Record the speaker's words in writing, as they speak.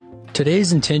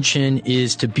Today's intention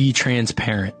is to be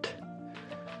transparent.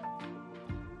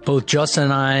 Both Justin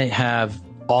and I have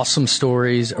awesome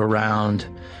stories around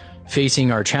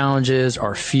facing our challenges,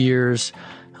 our fears,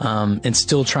 and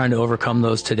still trying to overcome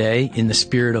those today in the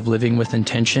spirit of living with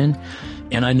intention.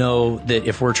 And I know that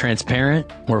if we're transparent,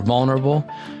 we're vulnerable,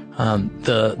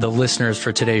 the listeners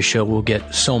for today's show will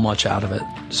get so much out of it.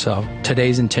 So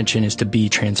today's intention is to be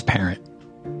transparent.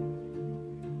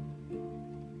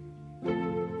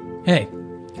 Hey,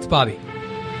 it's Bobby.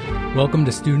 Welcome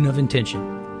to Student of Intention,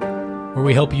 where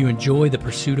we help you enjoy the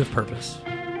pursuit of purpose.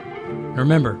 And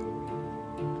remember,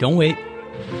 don't wait,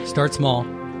 start small,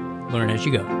 learn as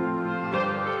you go.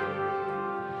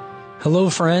 Hello,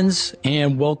 friends,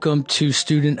 and welcome to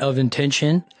Student of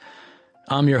Intention.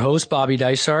 I'm your host, Bobby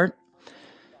Dysart.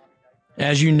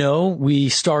 As you know, we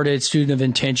started Student of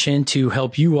Intention to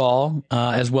help you all,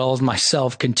 as well as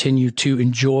myself, continue to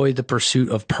enjoy the pursuit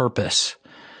of purpose.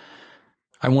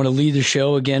 I want to lead the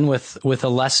show again with a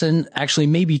lesson, actually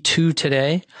maybe two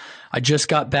today. I just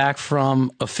got back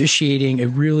from officiating a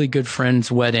really good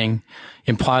friend's wedding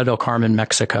in Playa del Carmen,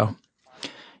 Mexico.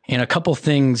 And a couple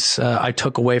things I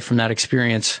took away from that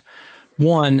experience.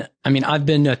 One, I've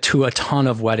been to a ton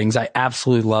of weddings. I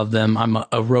absolutely love them. I'm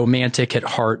a romantic at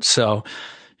heart. So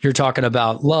you're talking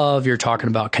about love, you're talking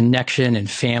about connection and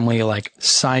family, like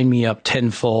sign me up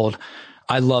tenfold.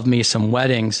 I love me some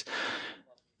weddings.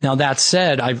 Now, that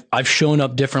said, I've shown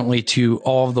up differently to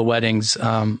all of the weddings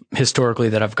historically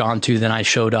that I've gone to than I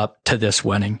showed up to this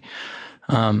wedding.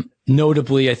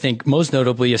 Notably, I think most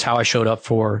notably is how I showed up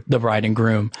for the bride and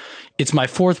groom. It's my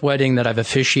fourth wedding that I've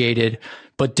officiated,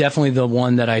 but definitely the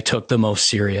one that I took the most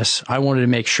serious. I wanted to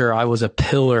make sure I was a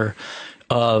pillar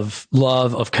of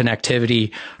love, of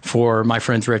connectivity for my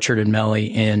friends Richard and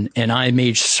Melly, and I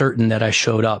made certain that I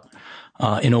showed up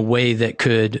in a way that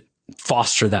could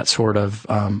foster that sort of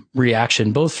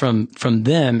reaction, both from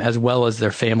them as well as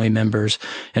their family members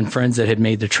and friends that had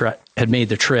made the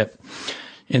trip.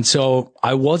 And so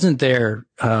I wasn't there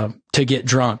to get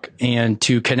drunk and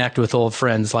to connect with old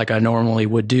friends like I normally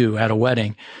would do at a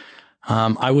wedding.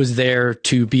 I was there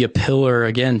to be a pillar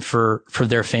again for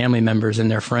their family members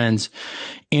and their friends.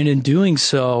 And in doing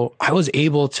so, I was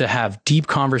able to have deep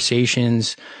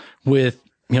conversations with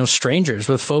strangers,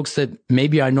 with folks that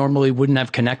maybe I normally wouldn't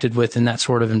have connected with in that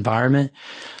sort of environment.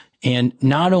 And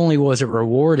not only was it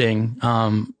rewarding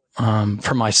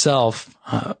for myself,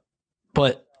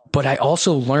 but I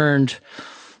also learned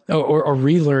or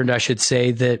relearned, I should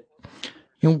say, that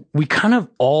we kind of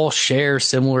all share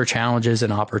similar challenges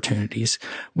and opportunities.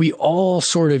 We all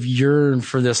sort of yearn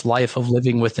for this life of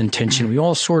living with intention. We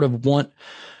all sort of want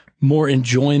more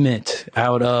enjoyment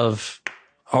out of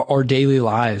our daily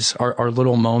lives, our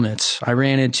little moments. I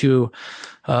ran into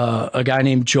a guy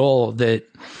named Joel that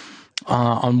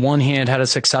on one hand had a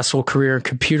successful career in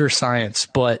computer science,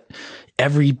 but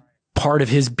every part of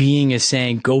his being is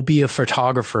saying, go be a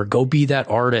photographer, go be that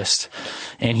artist.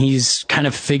 And he's kind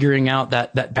of figuring out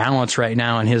that balance right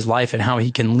now in his life and how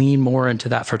he can lean more into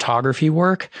that photography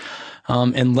work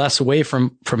and less away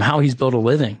from how he's built a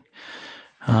living.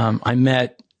 I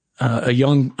met a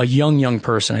young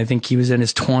person. I think he was in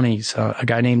his 20s, a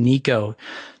guy named Nico,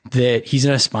 that he's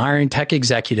an aspiring tech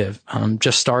executive,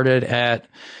 just started at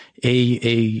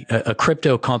a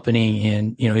crypto company.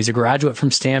 And, he's a graduate from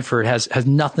Stanford, has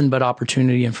nothing but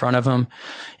opportunity in front of him.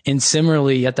 And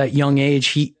similarly, at that young age,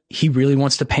 he really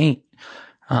wants to paint.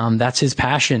 That's his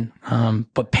passion.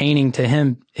 But painting to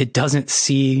him, it doesn't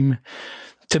seem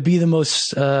to be the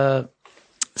most,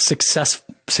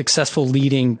 successful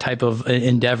leading type of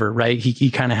endeavor, right? He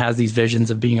kind of has these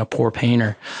visions of being a poor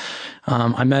painter.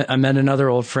 I met another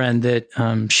old friend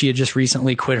that, she had just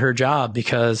recently quit her job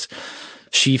because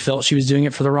she felt she was doing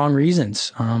it for the wrong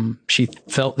reasons. She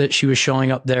felt that she was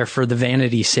showing up there for the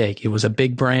vanity's sake. It was a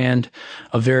big brand,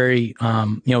 a very,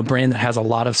 brand that has a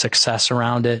lot of success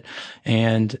around it.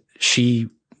 And she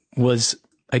was,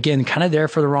 again, kind of there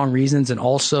for the wrong reasons and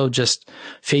also just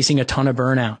facing a ton of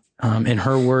burnout. In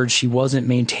her words, she wasn't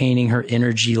maintaining her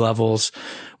energy levels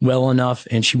well enough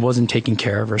and she wasn't taking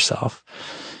care of herself.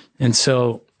 And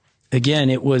so again,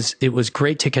 it was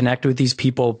great to connect with these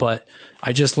people, but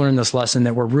I just learned this lesson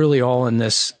that we're really all in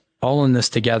this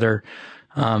together.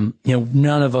 None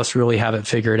of us really have it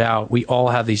figured out. We all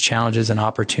have these challenges and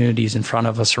opportunities in front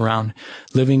of us around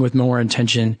living with more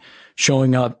intention,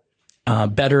 showing up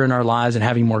better in our lives and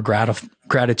having more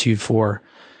gratitude for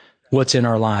what's in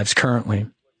our lives currently.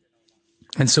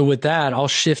 And so with that, I'll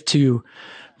shift to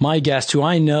my guest, who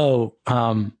I know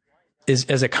is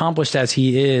as accomplished as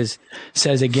he is,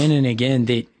 says again and again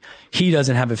that he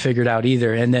doesn't have it figured out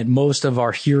either. And that most of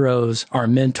our heroes, our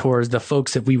mentors, the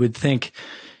folks that we would think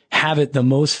have it the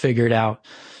most figured out,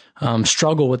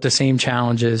 struggle with the same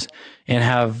challenges and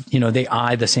have, they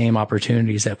eye the same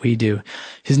opportunities that we do.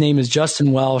 His name is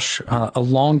Justin Welsh, a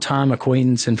longtime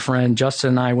acquaintance and friend. Justin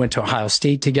and I went to Ohio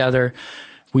State together.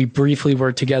 We briefly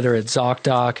worked together at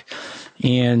ZocDoc,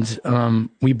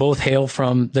 and we both hail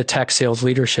from the tech sales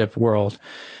leadership world.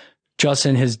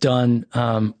 Justin has done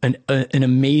an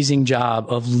amazing job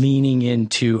of leaning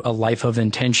into a life of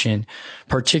intention,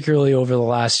 particularly over the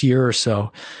last year or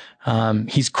so.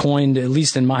 He's coined, at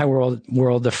least in my world,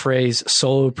 the phrase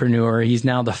solopreneur. He's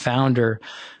now the founder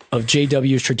of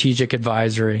JW Strategic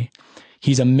Advisory.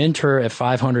 He's a mentor at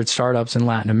 500 startups in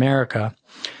Latin America,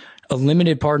 a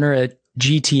limited partner at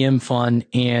GTM Fund,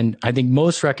 and I think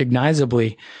most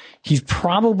recognizably, he's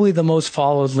probably the most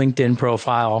followed LinkedIn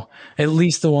profile, at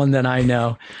least the one that I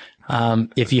know.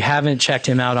 If you haven't checked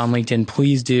him out on LinkedIn,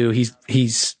 please do.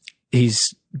 He's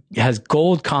has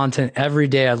gold content every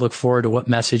day. I look forward to what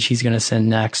message he's going to send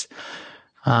next.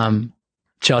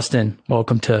 Justin,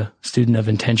 welcome to Student of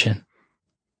Intention.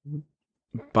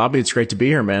 Bobby, it's great to be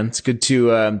here, man. It's good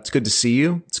to see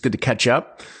you. It's good to catch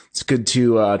up. It's good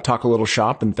to talk a little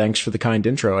shop, and thanks for the kind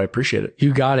intro. I appreciate it.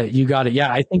 You got it. Yeah,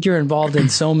 I think you're involved in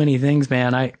so many things,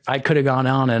 man. I could have gone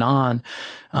on and on.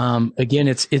 Again,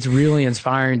 it's really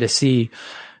inspiring to see,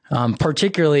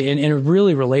 particularly, and it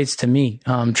really relates to me,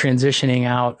 transitioning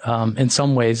out in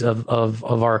some ways of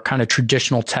our kind of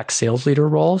traditional tech sales leader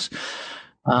roles.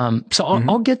 So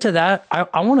I'll get to that.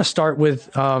 I want to start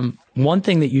with one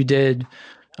thing that you did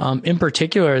in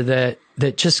particular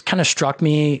that just kind of struck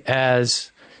me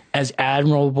as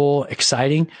admirable,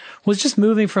 exciting, was just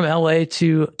moving from LA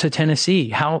to Tennessee.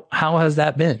 How has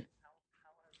that been?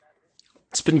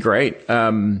 It's been great.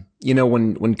 When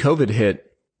COVID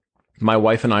hit, my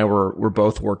wife and I were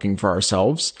both working for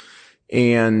ourselves,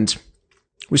 and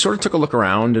we sort of took a look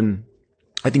around, and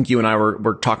I think you and I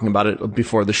were talking about it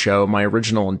before the show. My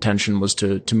original intention was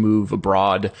to move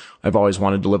abroad. I've always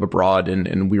wanted to live abroad,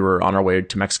 and we were on our way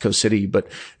to Mexico City, but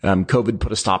COVID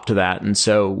put a stop to that. And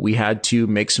so we had to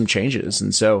make some changes.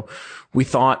 And so we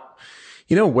thought,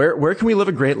 where can we live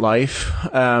a great life?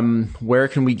 Where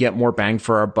can we get more bang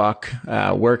for our buck?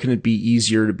 Where can it be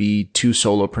easier to be two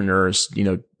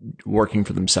solopreneurs, working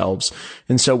for themselves?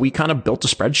 And so we kind of built a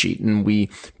spreadsheet, and we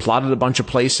plotted a bunch of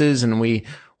places, and we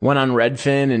went on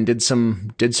Redfin and did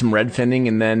some Redfinning,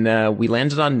 and then we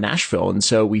landed on Nashville. And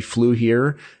so we flew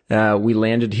here. We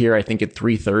landed here, I think, at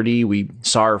 3:30. We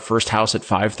saw our first house at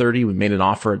 5:30. We made an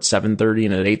offer at 7:30,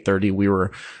 and at 8:30, we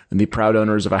were the proud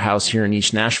owners of a house here in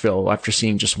East Nashville after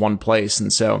seeing just one place.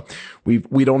 And so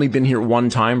we'd only been here one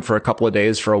time for a couple of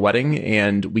days for a wedding,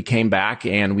 and we came back,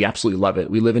 and we absolutely love it.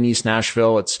 We live in East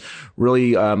Nashville. It's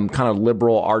really kind of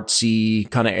liberal, artsy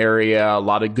kind of area, a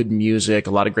lot of good music,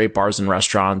 a lot of great bars and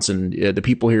restaurants, and the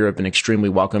people here have been extremely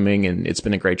welcoming, and it's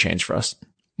been a great change for us.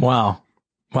 Wow,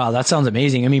 that sounds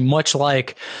amazing. I mean, much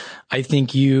like I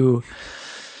think you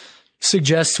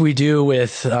suggest we do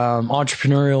with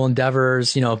entrepreneurial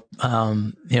endeavors,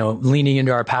 leaning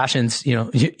into our passions.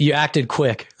 You acted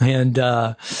quick, and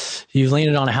you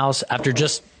landed on a house after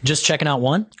just checking out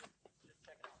one.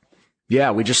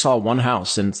 Yeah, we just saw one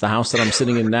house, and it's the house that I'm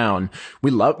sitting in now, and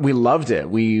we loved it.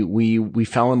 We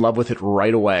fell in love with it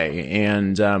right away,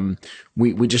 and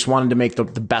we just wanted to make the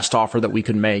best offer that we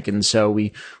could make. And so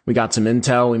we got some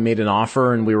intel, we made an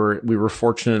offer, and we were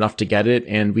fortunate enough to get it.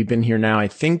 And we've been here now, I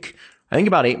think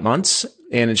about 8 months,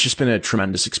 and it's just been a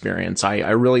tremendous experience.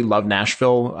 I really love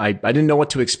Nashville. I didn't know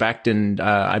what to expect, and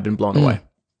I've been blown away.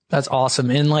 That's awesome.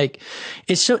 And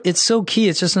it's so key.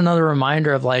 It's just another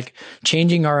reminder of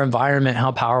changing our environment,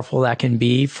 how powerful that can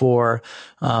be for,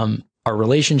 our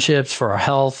relationships, for our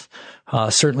health,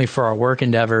 certainly for our work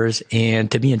endeavors, and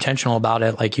to be intentional about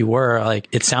it. Like you were,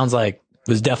 it sounds like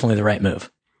it was definitely the right move.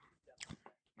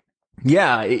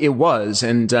 Yeah, it was.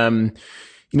 And,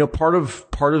 part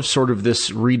of sort of this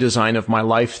redesign of my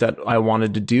life that I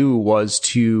wanted to do was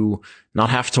to not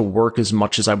have to work as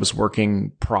much as I was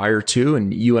working prior to.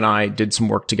 And you and I did some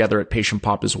work together at Patient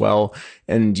Pop as well.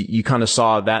 And you kind of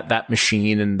saw that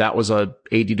machine, and that was a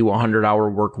 80 to 100 hour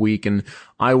work week. And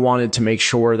I wanted to make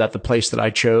sure that the place that I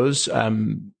chose,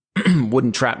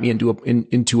 wouldn't trap me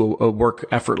into a work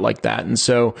effort like that. And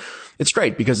so it's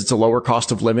great because it's a lower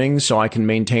cost of living, so I can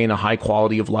maintain a high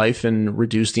quality of life and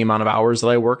reduce the amount of hours that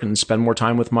I work and spend more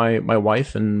time with my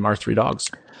wife and our 3 dogs.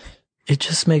 It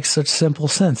just makes such simple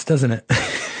sense, doesn't it?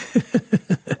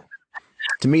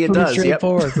 To me, it does.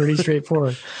 Pretty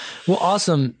straightforward. Well,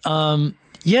 awesome.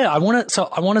 Yeah, I want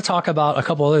to talk about a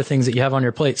couple other things that you have on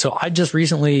your plate. So I just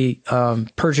recently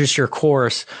purchased your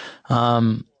course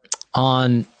on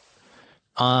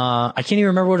I can't even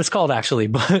remember what it's called actually,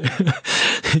 but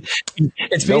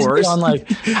it's basically on like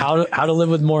how to live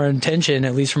with more intention,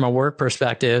 at least from a work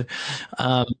perspective.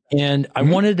 And I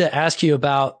wanted to ask you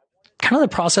about kind of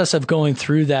the process of going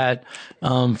through that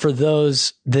for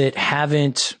those that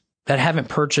haven't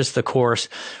purchased the course.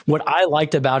 What I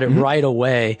liked about it right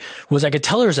away was I could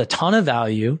tell there's a ton of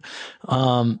value.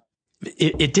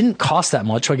 It didn't cost that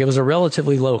much. Like it was a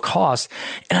relatively low cost.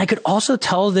 And I could also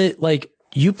tell that like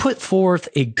you put forth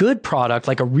a good product,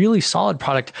 like a really solid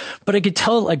product, but I could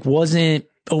tell it like wasn't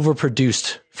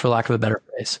overproduced, for lack of a better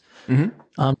phrase. Can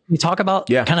you talk about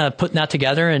kind of putting that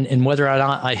together and whether or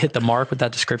not I hit the mark with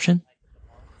that description?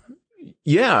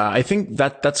 Yeah, I think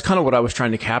that's kind of what I was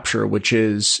trying to capture, which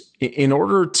is in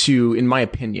order to, in my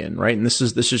opinion, right? And this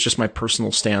is just my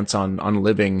personal stance on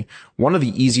living. One of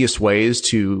the easiest ways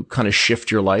to kind of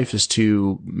shift your life is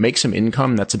to make some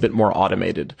income that's a bit more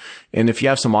automated. And if you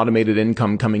have some automated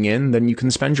income coming in, then you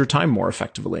can spend your time more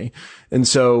effectively. And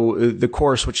so the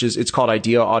course, it's called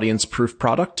Idea Audience Proof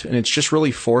Product. And it's just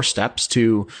really 4 steps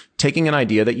to taking an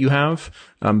idea that you have,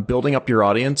 building up your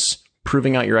audience,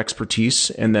 proving out your expertise,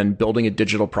 and then building a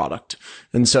digital product.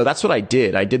 And so that's what I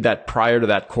did. I did that prior to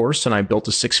that course, and I built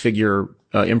a 6-figure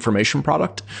information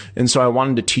product. And so I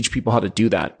wanted to teach people how to do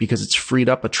that because it's freed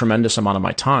up a tremendous amount of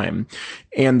my time.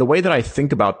 And the way that I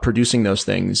think about producing those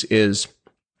things is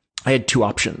I had 2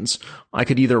 options. I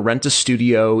could either rent a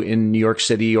studio in New York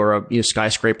City or a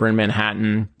skyscraper in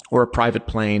Manhattan, or a private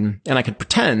plane, and I could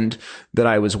pretend that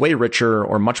I was way richer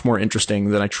or much more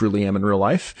interesting than I truly am in real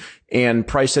life, and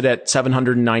price it at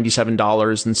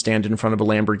 $797 and stand in front of a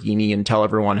Lamborghini and tell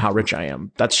everyone how rich I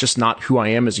am. That's just not who I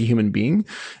am as a human being.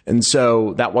 And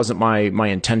so that wasn't my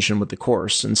intention with the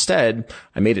course. Instead,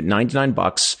 I made it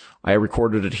 $99. I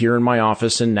recorded it here in my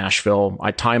office in Nashville. I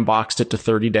time boxed it to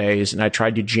 30 days and I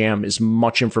tried to jam as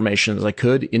much information as I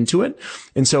could into it.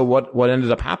 And so what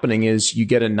ended up happening is you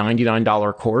get a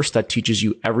 $99 course that teaches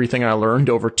you everything I learned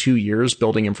over 2 years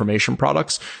building information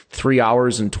products, 3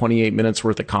 hours and 28 minutes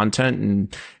worth of content.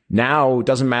 And now it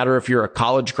doesn't matter if you're a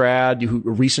college grad, a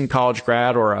recent college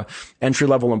grad, or a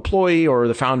entry-level employee, or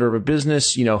the founder of a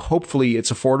business. Hopefully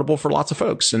it's affordable for lots of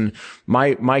folks. And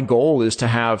my goal is to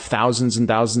have thousands and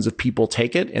thousands of people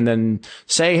take it and then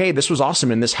say, hey, this was awesome.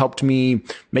 And this helped me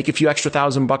make a few extra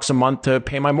 $1,000 a month to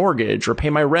pay my mortgage or pay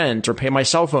my rent or pay my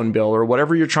cell phone bill or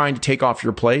whatever you're trying to take off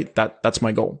your plate. That's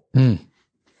my goal.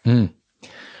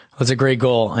 That's a great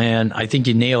goal. And I think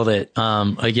you nailed it.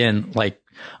 Again, like,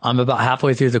 I'm about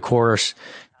halfway through the course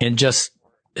and just,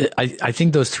 I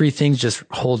think those 3 things just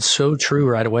hold so true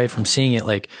right away from seeing it.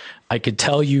 Like I could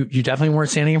tell you definitely weren't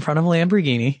standing in front of a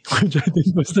Lamborghini, which I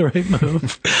think was the right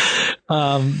move.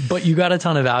 But you got a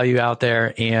ton of value out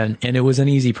there and it was an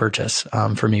easy purchase,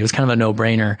 for me. It was kind of a no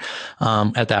brainer,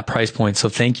 at that price point. So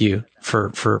thank you for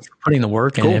putting the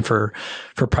work in and for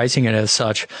pricing it as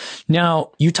such.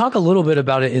 Now you talk a little bit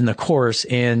about it in the course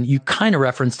and you kind of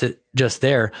referenced it just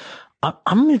there.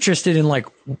 I'm interested in like,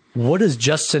 what does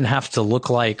Justin have to look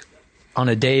like on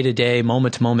a day-to-day,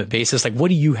 moment-to-moment basis? Like, what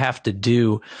do you have to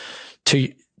do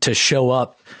to show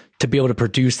up to be able to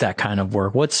produce that kind of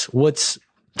work? What's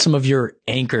some of your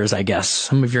anchors, I guess,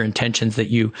 some of your intentions that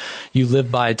you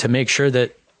live by to make sure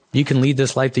that you can lead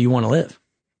this life that you want to live?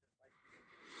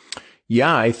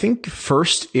 Yeah, I think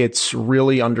first it's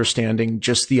really understanding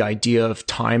just the idea of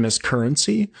time as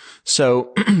currency.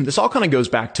 So this all kind of goes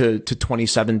back to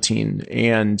 2017.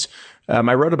 And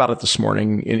I wrote about it this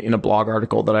morning in a blog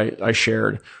article that I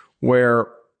shared where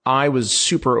I was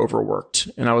super overworked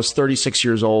and I was 36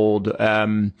 years old.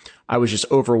 I was just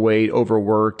overweight,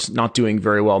 overworked, not doing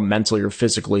very well mentally or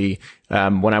physically,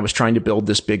 when I was trying to build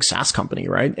this big SaaS company,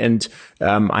 right? And,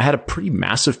 I had a pretty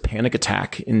massive panic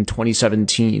attack in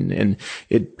 2017 and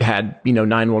it had,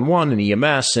 911 and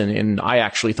EMS. And I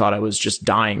actually thought I was just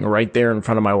dying right there in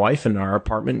front of my wife in our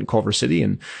apartment in Culver City.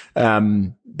 And,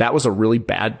 that was a really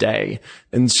bad day.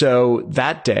 And so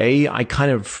that day I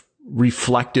kind of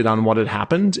reflected on what had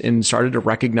happened and started to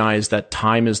recognize that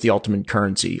time is the ultimate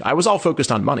currency. I was all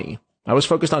focused on money. I was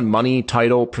focused on money,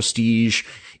 title, prestige,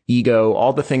 ego,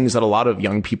 all the things that a lot of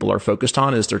young people are focused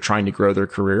on as they're trying to grow their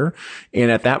career. And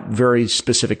at that very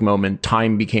specific moment,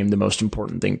 time became the most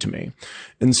important thing to me.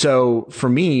 And so for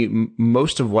me,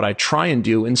 most of what I try and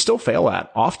do and still fail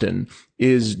at often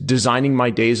is designing my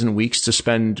days and weeks to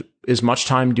spend as much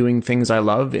time doing things I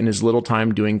love and as little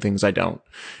time doing things I don't.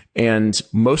 And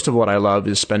most of what I love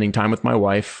is spending time with my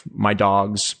wife, my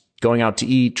dogs, going out to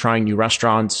eat, trying new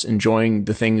restaurants, enjoying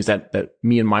the things that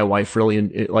me and my wife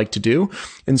really like to do.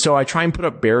 And so I try and put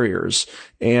up barriers,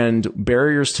 and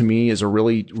barriers to me is a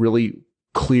really, really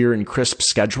clear and crisp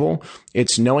schedule.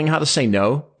 It's knowing how to say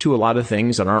no to a lot of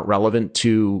things that aren't relevant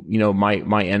to,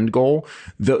 my end goal.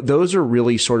 Those are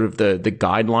really sort of the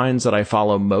guidelines that I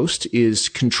follow most, is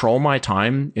control my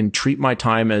time and treat my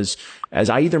time as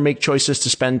I either make choices to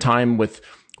spend time with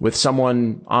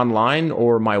someone online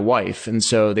or my wife. And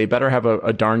so they better have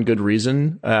a darn good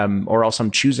reason, or else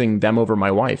I'm choosing them over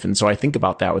my wife. And so I think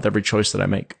about that with every choice that I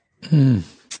make.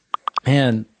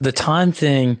 Man, the time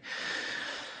thing,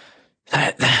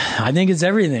 I think it's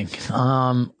everything.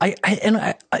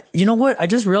 You know what? I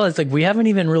just realized, like, we haven't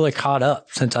even really caught up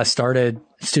since I started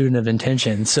Student of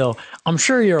Intention. So I'm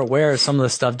sure you're aware of some of the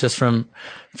stuff just from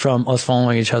us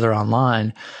following each other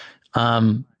online.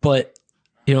 But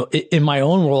in my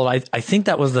own world, I think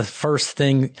that was the first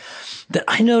thing that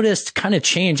I noticed kind of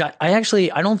change. I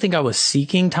don't think I was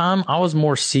seeking time. I was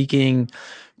more seeking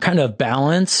kind of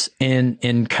balance and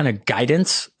kind of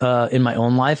guidance, in my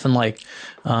own life.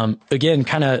 And again,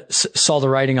 kind of saw the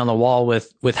writing on the wall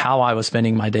with how I was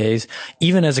spending my days,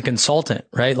 even as a consultant,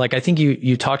 right? Like, I think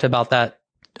you talked about that,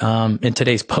 in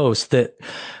today's post, that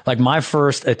like my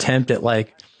first attempt at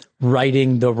like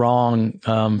righting the wrong,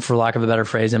 for lack of a better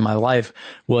phrase, in my life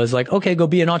was like, okay, go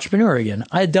be an entrepreneur again.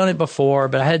 I had done it before,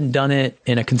 but I hadn't done it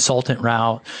in a consultant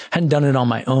route, hadn't done it on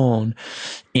my own.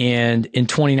 And in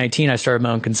 2019, I started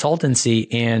my own consultancy,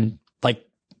 and like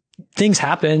things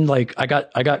happened. Like I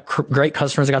got great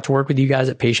customers. I got to work with you guys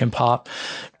at Patient Pop,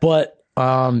 but,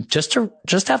 just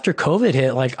after COVID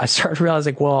hit, like I started to realize,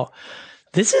 like, well,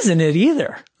 this isn't it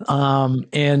either.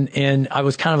 And I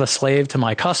was kind of a slave to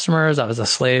my customers. I was a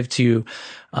slave to,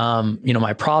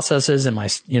 my processes and my,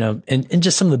 and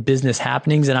just some of the business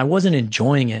happenings. And I wasn't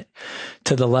enjoying it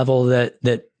to the level that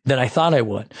I thought I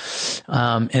would.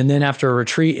 And then after a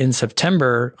retreat in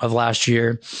September of last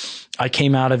year, I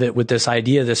came out of it with this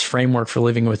idea, this framework for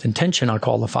living with intention I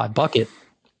call the 5 bucket.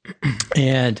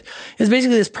 And it's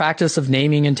basically this practice of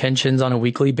naming intentions on a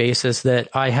weekly basis that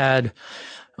I had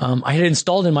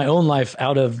installed in my own life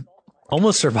out of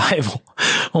almost survival,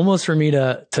 almost for me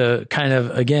to kind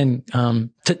of, again,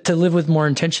 to live with more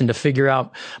intention, to figure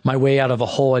out my way out of a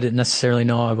hole I didn't necessarily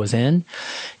know I was in.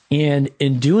 And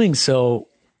in doing so,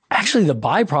 actually the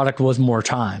byproduct was more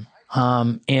time.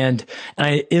 It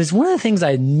was one of the things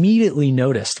I immediately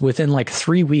noticed within like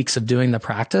 3 weeks of doing the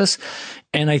practice.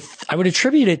 And I would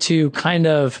attribute it to kind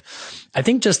of, I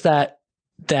think just that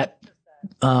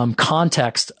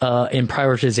context, and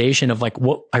prioritization of like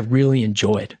what I really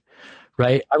enjoyed,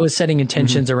 right? I was setting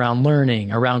intentions around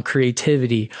learning, around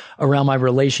creativity, around my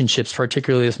relationships,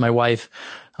 particularly with my wife,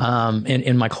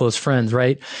 and my close friends,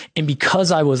 right? And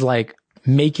because I was like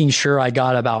making sure I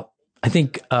got about, I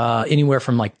think, anywhere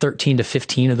from like 13 to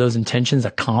 15 of those intentions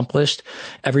accomplished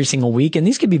every single week. And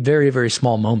these could be very, very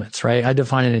small moments, right? I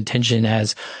define an intention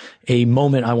as a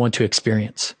moment I want to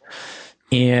experience.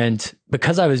 And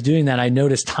because I was doing that, I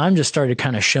noticed time just started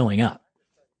kind of showing up.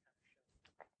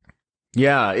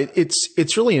 Yeah,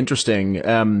 it's really interesting.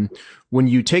 When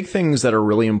you take things that are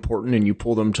really important and you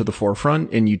pull them to the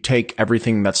forefront, and you take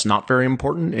everything that's not very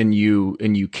important and you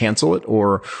cancel it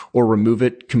or remove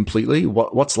it completely,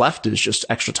 what's left is just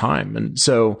extra time. And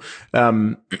so,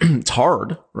 it's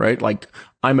hard, right? Like,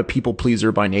 I'm a people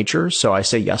pleaser by nature, so I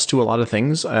say yes to a lot of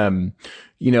things.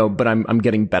 But I'm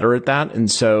getting better at that.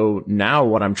 And so now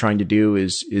what I'm trying to do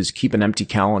is keep an empty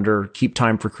calendar, keep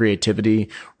time for creativity,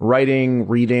 writing,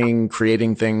 reading,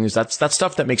 creating things. That's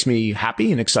stuff that makes me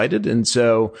happy and excited. And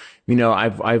so,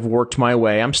 I've worked my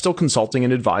way. I'm still consulting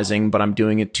and advising, but I'm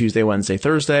doing it Tuesday, Wednesday,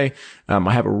 Thursday.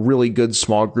 I have a really good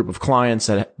small group of clients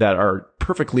that are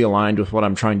perfectly aligned with what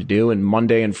I'm trying to do. And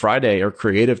Monday and Friday are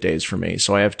creative days for me.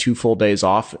 So I have 2 full days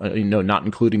off, not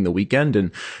including the weekend.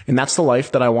 And that's the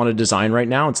life that I want to design right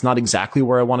now. It's not exactly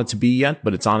where I want it to be yet,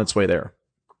 but it's on its way there.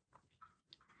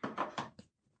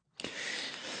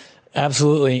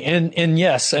 Absolutely. And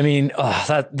yes, I mean,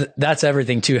 that's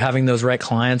everything too. Having those right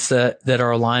clients that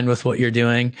are aligned with what you're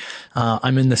doing.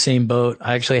 I'm in the same boat.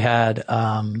 I actually had,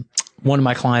 one of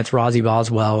my clients, Rosie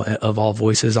Boswell of All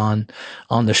Voices on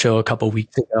the show a couple of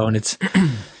weeks ago. And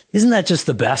isn't that just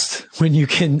the best when you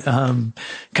can, kind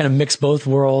of mix both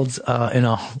worlds,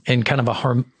 in kind of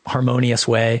a harmonious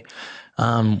way,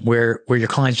 where your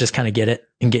clients just kind of get it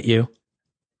and get you.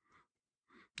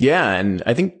 Yeah. And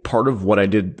I think part of what I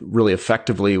did really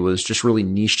effectively was just really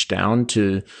niched down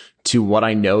to what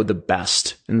I know the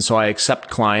best. And so I accept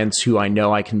clients who I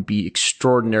know I can be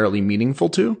extraordinarily meaningful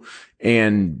to.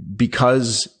 And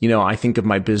because, I think of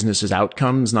my business as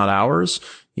outcomes, not hours,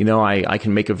 I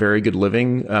can make a very good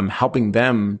living, helping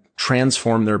them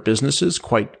transform their businesses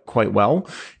quite well.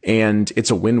 And it's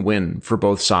a win-win for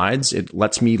both sides. It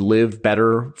lets me live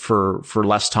better for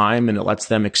less time, and it lets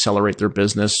them accelerate their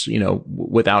business,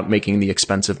 without making the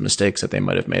expensive mistakes that they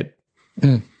might have made.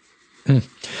 Mm.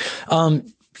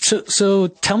 Mm. So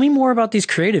tell me more about these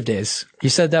creative days. You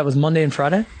said that was Monday and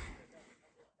Friday?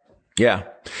 Yeah.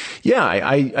 Yeah.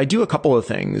 I do a couple of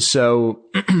things. So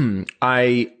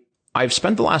I've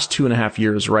spent the last 2.5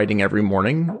 years writing every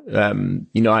morning.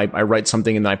 I write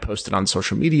something and then I post it on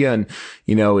social media, and,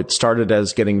 it started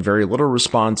as getting very little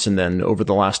response. And then over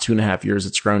the last 2.5 years,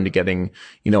 it's grown to getting,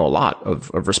 a lot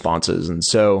of responses. And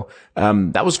so,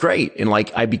 that was great. And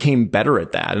I became better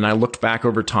at that. And I looked back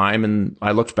over time, and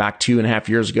I looked back 2.5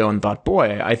 years ago and thought,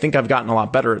 boy, I think I've gotten a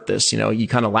lot better at this. You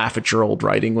kind of laugh at your old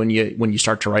writing when you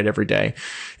start to write every day.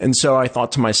 And so I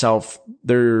thought to myself,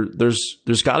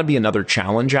 there's got to be another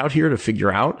challenge out here to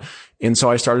figure out. And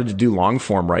so I started to do long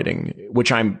form writing,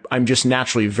 which I'm just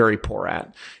naturally very poor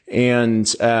at.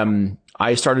 And,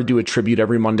 I started to attribute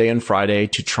every Monday and Friday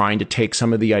to trying to take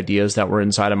some of the ideas that were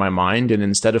inside of my mind, and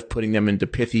instead of putting them into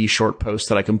pithy short posts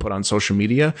that I can put on social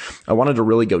media, I wanted to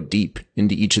really go deep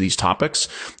into each of these topics.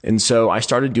 And so I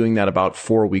started doing that about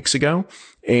 4 weeks ago,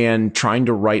 and trying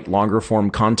to write longer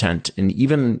form content. And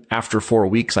even after 4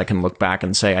 weeks, I can look back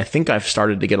and say, I think I've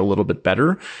started to get a little bit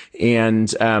better. And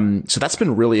so that's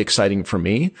been really exciting for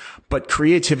me. But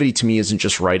creativity to me isn't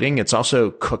just writing. It's also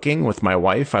cooking with my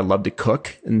wife. I love to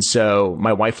cook. And so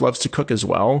my wife loves to cook as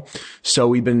well. So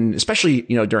we've been, especially,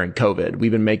 during COVID,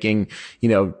 we've been making,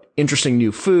 interesting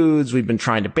new foods. We've been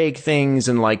trying to bake things,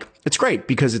 and it's great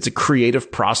because it's a creative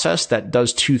process that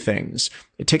does two things.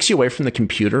 It takes you away from the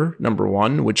computer, number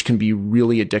one, which can be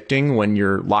really addicting when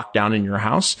you're locked down in your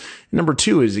house. And number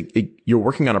two is you're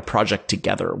working on a project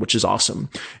together, which is awesome.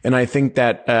 And I think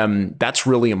that, that's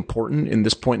really important in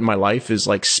this point in my life, is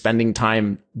spending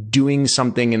time doing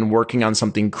something and working on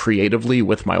something creatively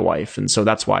with my wife. And so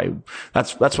that's what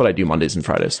I do Mondays and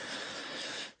Fridays.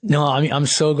 No, I'm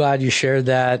so glad you shared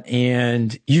that.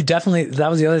 And you definitely, that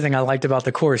was the other thing I liked about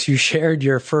the course. You shared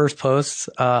your first posts,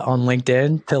 on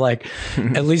LinkedIn to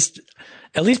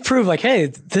at least prove hey,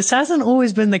 this hasn't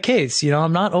always been the case.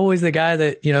 I'm not always the guy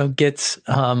that, gets,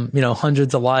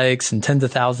 hundreds of likes and tens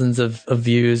of thousands of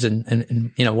views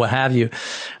and what have you.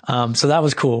 So that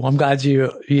was cool. I'm glad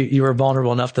you were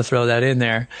vulnerable enough to throw that in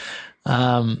there.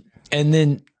 And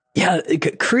then, yeah,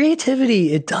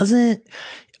 creativity, it doesn't,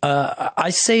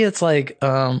 I say it's what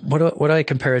do I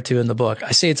compare it to in the book?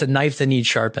 I say it's a knife that needs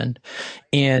sharpened,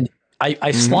 and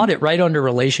I slot it right under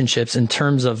relationships in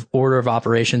terms of order of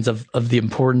operations of the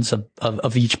importance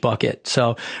of each bucket.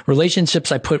 So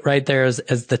relationships I put right there as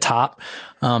the top,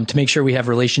 to make sure we have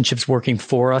relationships working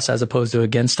for us as opposed to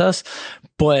against us.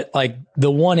 But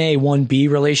the 1A, 1B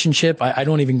relationship, I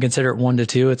don't even consider it 1 to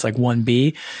 2. It's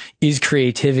 1B is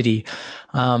creativity.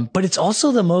 But it's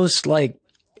also the most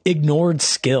ignored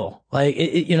skill.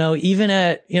 Even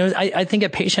at, I think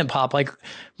at Patient Pop,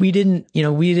 we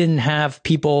didn't have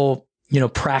people,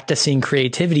 practicing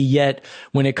creativity yet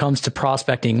when it comes to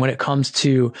prospecting, when it comes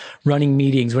to running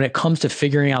meetings, when it comes to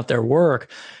figuring out their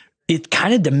work, it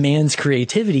kind of demands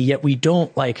creativity, yet we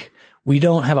don't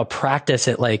have a practice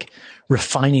at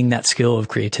refining that skill of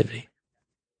creativity.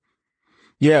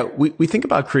 Yeah, we think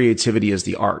about creativity as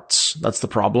the arts. That's the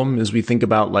problem, is we think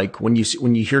about when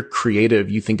you hear creative,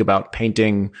 you think about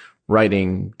painting,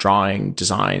 writing, drawing,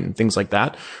 design, things like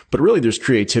that. But really there's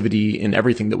creativity in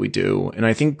everything that we do. And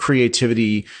I think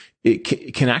creativity, it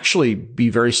can actually be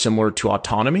very similar to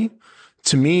autonomy.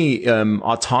 To me,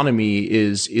 autonomy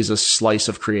is a slice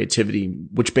of creativity,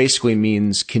 which basically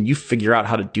means, can you figure out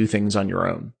how to do things on your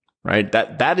own, right?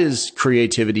 That is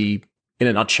creativity in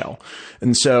a nutshell.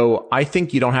 And so I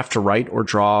think you don't have to write or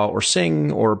draw or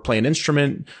sing or play an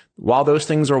instrument. While those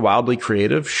things are wildly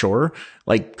creative, sure.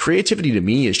 Creativity to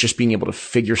me is just being able to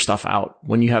figure stuff out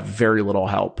when you have very little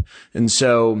help. And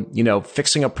so,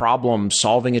 fixing a problem,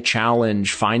 solving a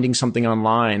challenge, finding something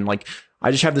online. I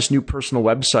just have this new personal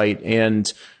website,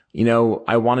 and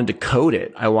I wanted to code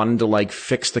it. I wanted to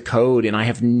fix the code, and I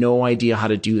have no idea how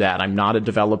to do that. I'm not a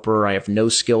developer. I have no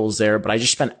skills there, but I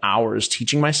just spent hours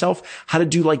teaching myself how to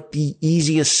do the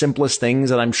easiest, simplest things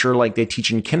that I'm sure they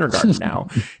teach in kindergarten now.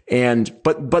 And,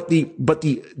 but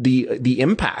the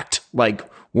impact,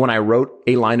 when I wrote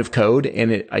a line of code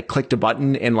and I clicked a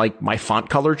button and my font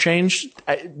color changed,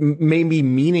 it may be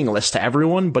meaningless to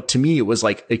everyone, but to me it was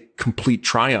a complete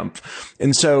triumph.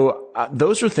 And so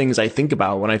those are things I think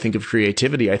about when I think of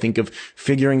creativity. I think of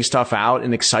figuring stuff out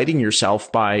and exciting yourself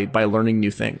by learning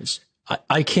new things.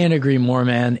 I can't agree more,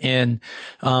 man. And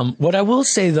what I will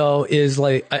say though is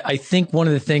like I think one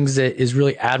of the things that is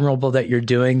really admirable that you're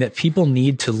doing that people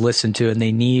need to listen to and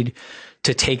they need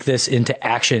to take this into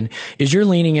action is you're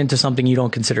leaning into something you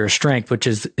don't consider a strength, which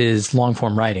is long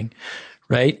form writing,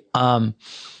 right?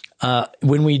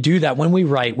 When we do that, when we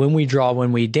write, when we draw,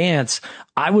 when we dance,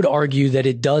 I would argue that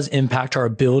it does impact our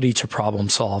ability to problem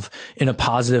solve in a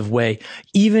positive way,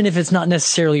 even if it's not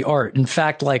necessarily art. In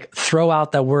fact, like throw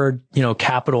out that word,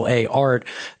 capital A, art.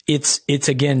 It's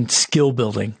again, skill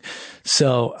building.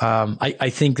 So,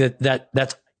 I think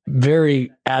that's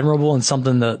very admirable and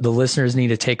something the listeners need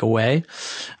to take away.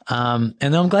 And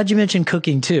I'm glad you mentioned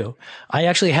cooking too. I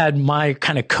actually had my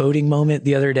kind of coding moment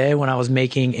the other day when I was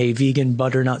making a vegan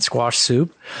butternut squash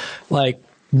soup. Like,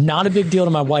 not a big deal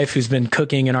to my wife who's been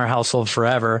cooking in our household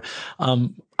forever.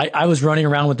 I was running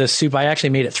around with this soup. I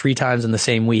actually made it 3 times in the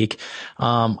same week.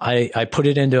 I put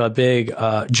it into a big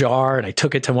jar and I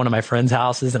took it to one of my friends'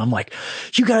 houses and I'm like,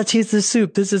 you got to taste this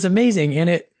soup. This is amazing. And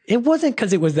it wasn't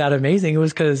because it was that amazing. It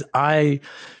was because I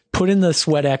put in the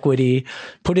sweat equity,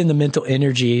 put in the mental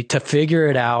energy to figure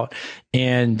it out.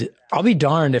 And I'll be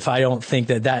darned if I don't think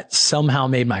that somehow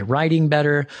made my writing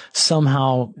better,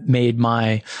 somehow made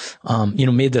my,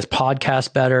 made this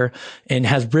podcast better and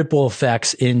has ripple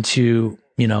effects into,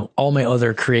 all my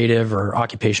other creative or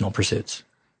occupational pursuits.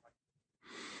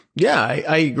 Yeah,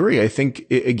 I agree. I think,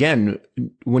 again,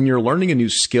 when you're learning a new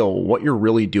skill, what you're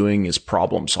really doing is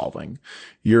problem solving.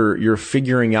 You're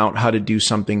figuring out how to do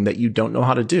something that you don't know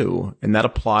how to do. And that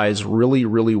applies really,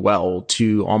 really well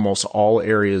to almost all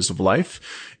areas of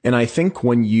life. And I think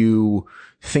when you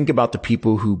think about the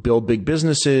people who build big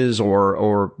businesses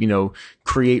or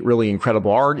create really incredible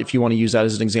art, if you want to use that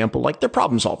as an example, like they're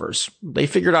problem solvers. They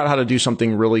figured out how to do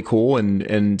something really cool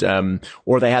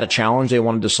or they had a challenge they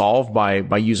wanted to solve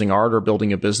by using art or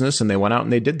building a business and they went out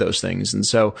and they did those things. And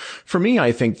so for me,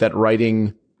 I think that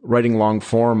writing long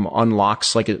form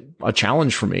unlocks like a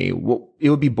challenge for me. It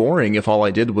would be boring if all I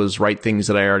did was write things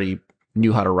that I already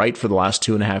knew how to write for the last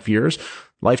 2.5 years.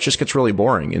 Life just gets really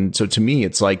boring. And so to me,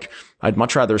 it's like, I'd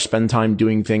much rather spend time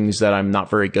doing things that I'm not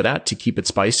very good at to keep it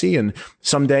spicy. And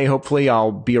someday, hopefully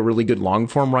I'll be a really good long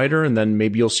form writer. And then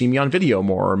maybe you'll see me on video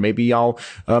more, or maybe I'll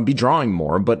be drawing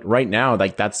more. But right now,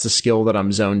 like that's the skill that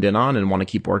I'm zoned in on and want to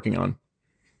keep working on.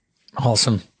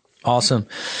 Awesome.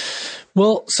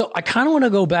 Well, so I kind of want to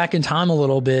go back in time a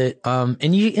little bit.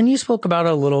 And you spoke about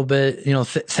it a little bit,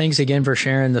 thanks again for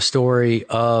sharing the story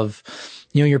of,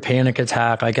 your panic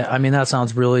attack. Like, I mean, that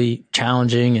sounds really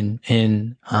challenging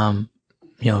and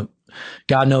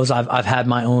God knows I've had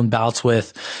my own bouts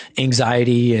with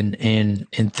anxiety and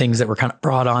things that were kind of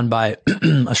brought on by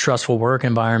a stressful work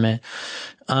environment.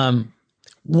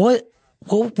 What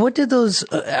did those,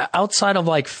 outside of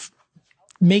like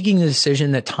making the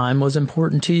decision that time was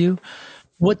important to you,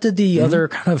 what did the other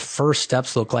kind of first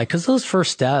steps look like? Cause those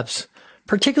first steps,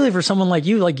 particularly for someone like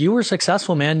you were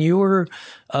successful, man. You were,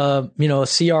 a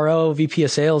CRO, VP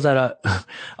of sales at a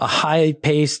high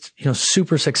paced,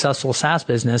 super successful SaaS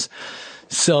business.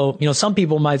 So, some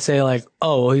people might say like,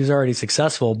 oh, well, he's already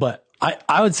successful, but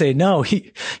I would say no,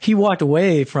 he walked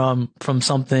away from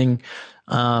something,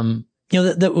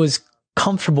 that was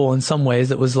comfortable in some ways.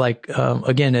 That was like,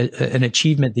 again, an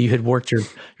achievement that you had worked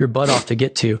your butt off to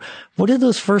get to. What did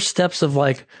those first steps of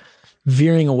like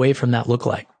veering away from that look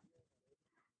like?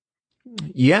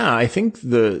 Yeah, I think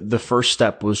the first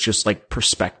step was just like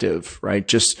perspective, right?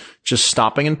 Just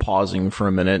stopping and pausing for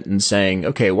a minute and saying,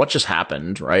 okay, what just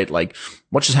happened, right? Like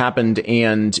what just happened?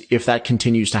 And if that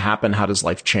continues to happen, how does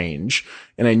life change?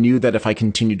 And I knew that if I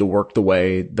continued to work the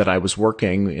way that I was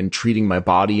working and treating my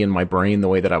body and my brain the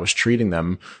way that I was treating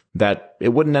them, that it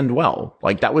wouldn't end well.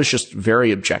 Like that was just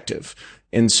very objective.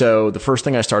 And so the first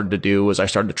thing I started to do was I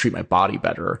started to treat my body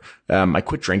better. I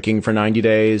quit drinking for 90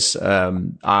 days.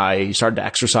 I started to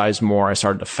exercise more. I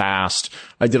started to fast.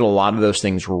 I did a lot of those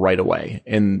things right away.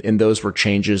 And those were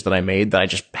changes that I made that I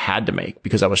just had to make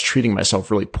because I was treating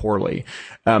myself really poorly.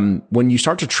 When you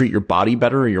start to treat your body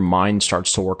better, your mind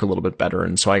starts to work a little bit better.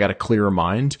 And so I got a clearer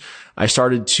mind. I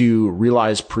started to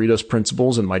realize Pareto's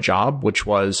principles in my job, which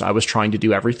was I was trying to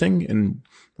do everything. And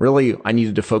really, I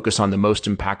needed to focus on the most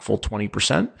impactful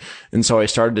 20%. And so I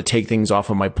started to take things off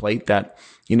of my plate that,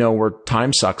 were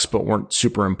time sucks, but weren't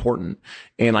super important.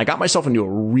 And I got myself into a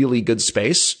really good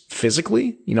space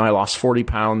physically. I lost 40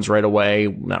 pounds right away,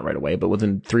 not right away, but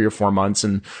within 3 or 4 months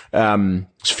and,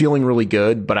 was feeling really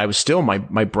good, but I was still,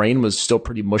 my brain was still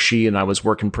pretty mushy and I was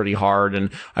working pretty hard and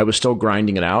I was still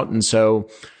grinding it out. And so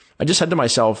I just said to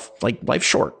myself, like, life's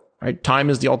short. right? Time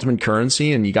is the ultimate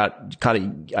currency, and you got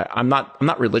kind of, I'm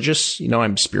not religious,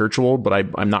 I'm spiritual, but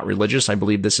I'm not religious. I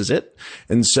believe this is it.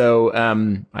 And so,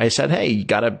 I said, hey, you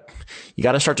gotta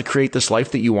start to create this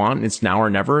life that you want. It's now or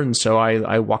never. And so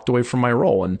I walked away from my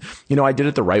role, and, I did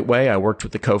it the right way. I worked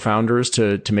with the co-founders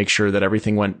to make sure that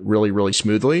everything went really, really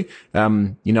smoothly.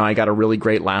 I got a really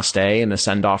great last day and a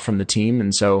send off from the team.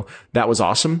 And so that was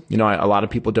awesome. A lot of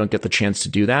people don't get the chance to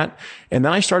do that. And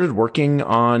then I started working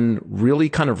on really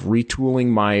kind of retooling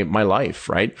my life,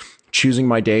 right? Choosing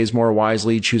my days more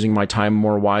wisely, choosing my time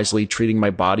more wisely, treating my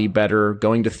body better,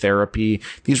 going to therapy.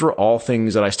 These were all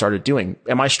things that I started doing.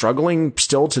 Am I struggling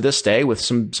still to this day with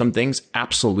some things?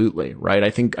 Absolutely, right? I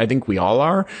think we all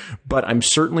are, but I'm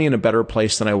certainly in a better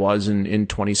place than I was in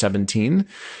 2017.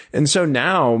 And so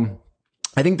now,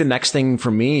 I think the next thing for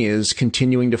me is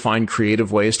continuing to find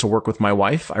creative ways to work with my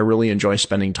wife. I really enjoy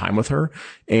spending time with her,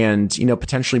 and,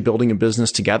 potentially building a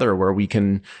business together where we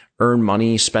can earn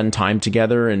money, spend time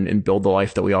together, and build the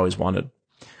life that we always wanted.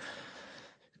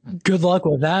 Good luck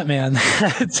with that, man.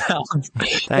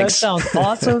 That sounds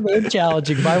awesome and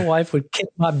challenging. My wife would kick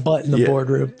my butt in the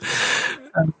boardroom.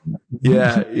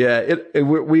 Yeah.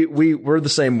 We're the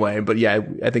same way, but yeah,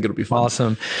 I think it'll be fun.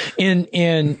 Awesome.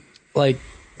 And like,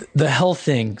 the health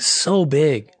thing, so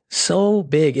big.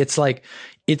 It's like,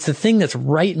 it's the thing that's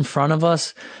right in front of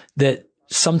us that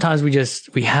sometimes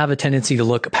we have a tendency to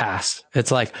look past. It's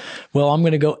like, well, I'm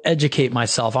going to go educate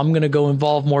myself. I'm going to go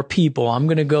involve more people. I'm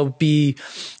going to go be,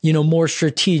 more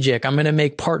strategic. I'm going to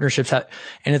make partnerships. And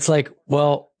it's like,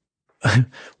 well,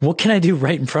 what can I do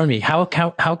right in front of me? How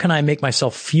can I make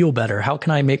myself feel better? How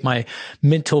can I make my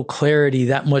mental clarity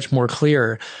that much more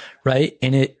clear? Right.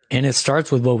 And it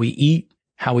starts with what we eat,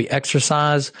 how we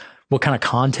exercise, what kind of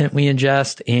content we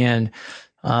ingest. And,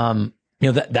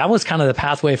 that was kind of the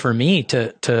pathway for me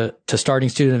to starting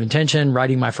Student of Intention,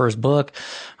 writing my first book.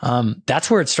 That's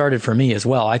where it started for me as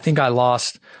well. I think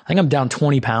I'm down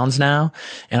 20 pounds now,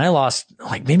 and I lost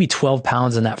like maybe 12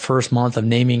 pounds in that first month of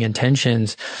naming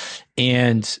intentions.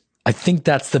 And I think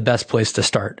that's the best place to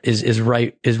start is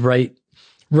right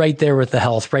there with the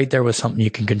health, right there with something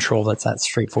you can control. That's that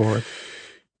straightforward.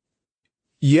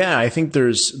 Yeah, I think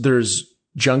there's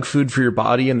junk food for your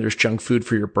body and there's junk food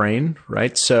for your brain,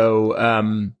 right? So,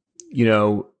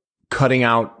 cutting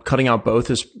out both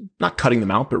is not cutting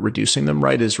them out, but reducing them,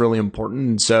 right, is really important.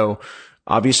 And so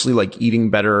obviously, like,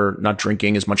 eating better, not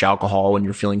drinking as much alcohol when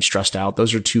you're feeling stressed out.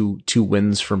 Those are two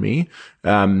wins for me.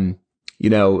 I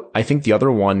think the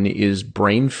other one is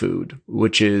brain food,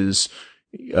 which is,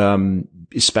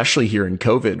 especially here in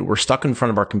COVID, we're stuck in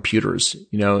front of our computers.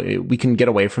 We can get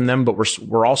away from them, but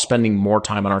we're all spending more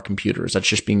time on our computers. That's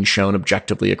just being shown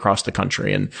objectively across the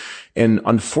country. And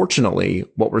unfortunately,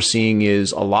 what we're seeing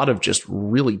is a lot of just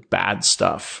really bad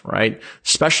stuff, right?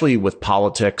 Especially with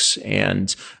politics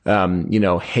and,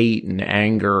 hate and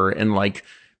anger. And like,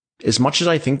 as much as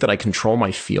I think that I control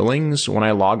my feelings when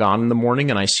I log on in the morning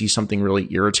and I see something really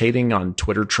irritating on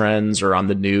Twitter trends or on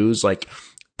the news, like,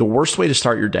 the worst way to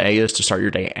start your day is to start your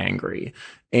day angry.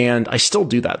 And I still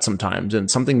do that sometimes, and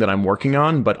it's something that I'm working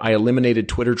on, but I eliminated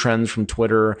Twitter trends from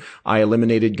Twitter. I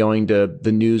eliminated going to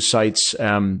the news sites,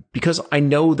 because I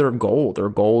know their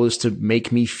goal is to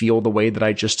make me feel the way that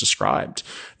I just described.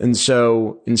 And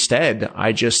so instead,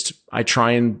 I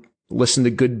try and listen to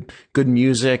good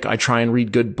music. I try and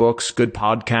read good books, good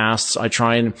podcasts. I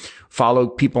try and follow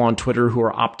people on Twitter who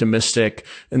are optimistic.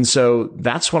 And so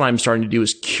that's what I'm starting to do,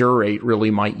 is curate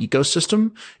really my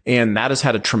ecosystem. And that has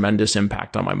had a tremendous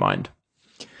impact on my mind.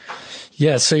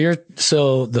 Yeah.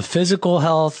 So the physical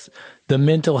health, the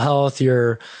mental health,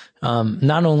 you're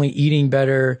not only eating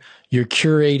better, you're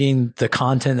curating the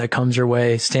content that comes your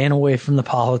way, staying away from the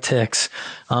politics,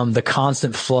 the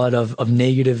constant flood of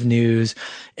negative news,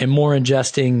 and more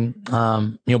ingesting,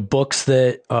 books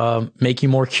that make you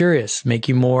more curious, make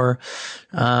you more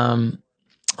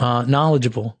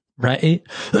knowledgeable, right?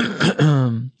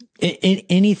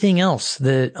 Anything else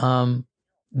that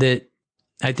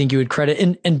I think you would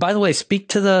credit. And by the way, speak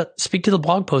to the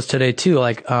blog post today too.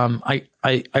 Like,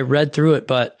 I read through it,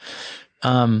 but,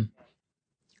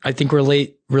 I think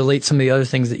relate some of the other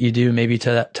things that you do maybe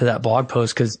to that blog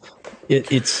post. Cause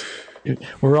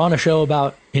we're on a show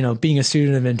about, being a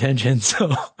student of intention.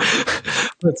 So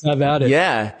let's have at it.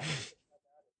 Yeah.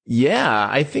 Yeah.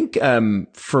 I think,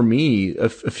 for me, a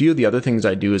few of the other things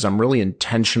I do is I'm really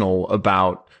intentional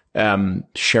about,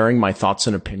 sharing my thoughts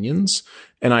and opinions.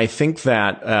 And I think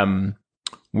that,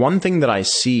 one thing that I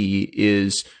see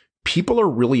is people are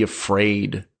really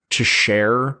afraid to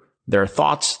share their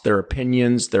thoughts, their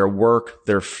opinions, their work,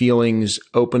 their feelings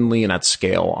openly and at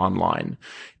scale online.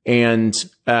 And,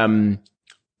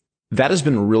 that has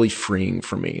been really freeing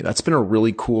for me. That's been a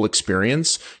really cool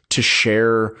experience to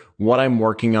share what I'm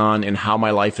working on and how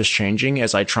my life is changing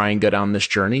as I try and go down this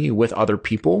journey with other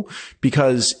people.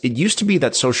 Because it used to be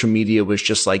that social media was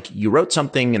just like you wrote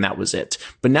something and that was it.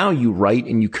 But now you write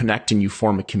and you connect and you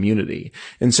form a community.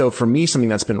 And so for me, something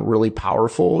that's been really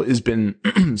powerful has been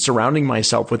surrounding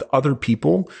myself with other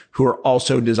people who are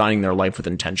also designing their life with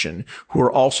intention, who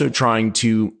are also trying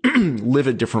to live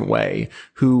a different way,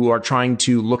 who are trying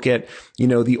to look at,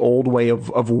 the old way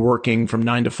of working from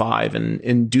 9 to 5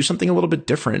 and do something a little bit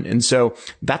different. And so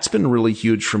that's been really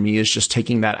huge for me, is just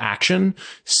taking that action,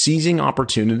 seizing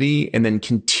opportunity, and then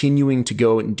continuing to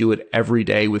go and do it every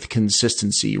day with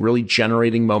consistency, really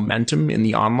generating momentum in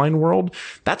the online world.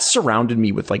 That's surrounded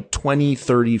me with like 20,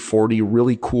 30, 40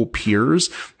 really cool peers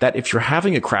that if you're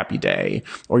having a crappy day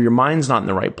or your mind's not in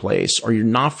the right place or you're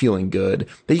not feeling good,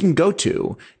 that you can go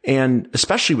to. And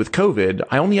especially with COVID,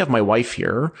 I only have my wife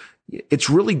here. It's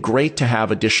really great to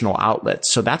have additional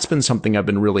outlets. So that's been something I've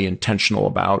been really intentional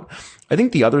about. I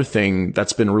think the other thing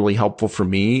that's been really helpful for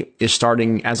me is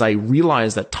starting, as I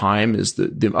realize that time is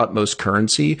the utmost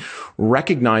currency,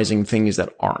 recognizing things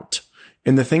that aren't.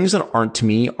 And the things that aren't to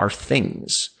me are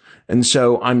things. And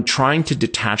so I'm trying to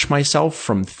detach myself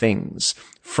from things,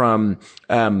 from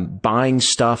buying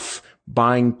stuff,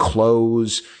 buying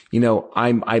clothes.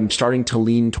 I'm starting to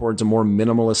lean towards a more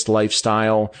minimalist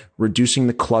lifestyle, reducing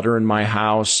the clutter in my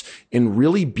house, and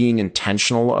really being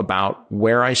intentional about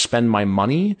where I spend my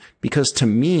money. Because to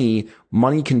me,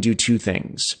 money can do two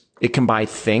things. It can buy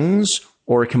things,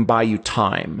 or it can buy you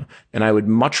time. And I would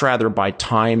much rather buy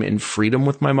time and freedom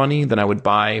with my money than I would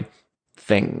buy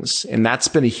things. And that's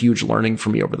been a huge learning for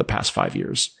me over the past 5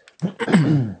 years.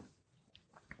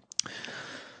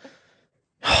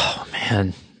 Oh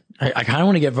man, I kind of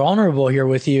want to get vulnerable here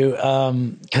with you,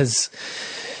 because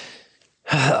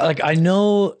I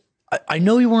know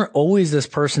you weren't always this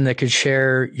person that could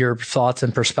share your thoughts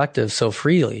and perspectives so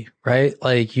freely, right?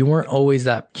 Like you weren't always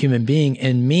that human being.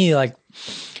 And me, like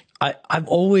I've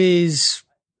always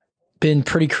been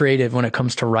pretty creative when it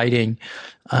comes to writing,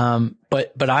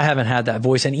 but I haven't had that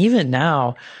voice. And even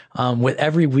now, with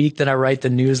every week that I write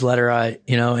the newsletter,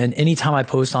 and anytime I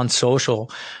post on social,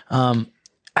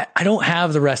 I don't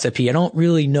have the recipe. I don't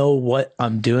really know what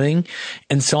I'm doing.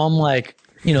 And so I'm like,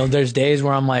 there's days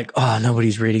where I'm like, oh,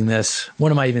 nobody's reading this.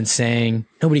 What am I even saying?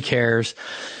 Nobody cares.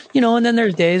 And then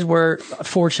there's days where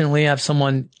fortunately I have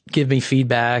someone give me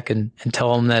feedback and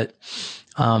tell them that,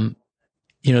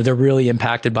 they're really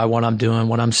impacted by what I'm doing,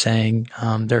 what I'm saying.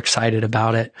 They're excited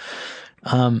about it.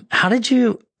 How did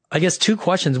you, I guess 2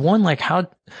 questions. One, like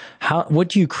what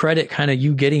do you credit kind of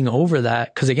you getting over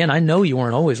that? Cause again, I know you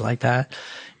weren't always like that.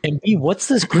 And B, what's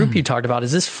this group you talked about?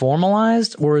 Is this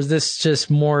formalized or is this just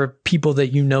more people that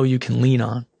you can lean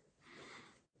on?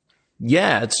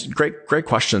 Yeah, it's great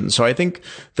question. So I think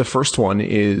the first one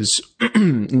is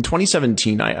in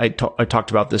 2017, I talked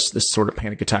about this sort of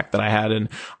panic attack that I had. And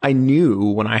I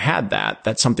knew when I had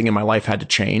that something in my life had to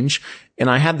change. And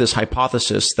I had this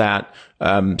hypothesis that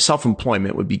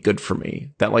self-employment would be good for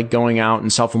me, that like going out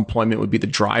and self-employment would be the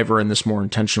driver in this more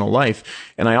intentional life.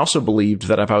 And I also believed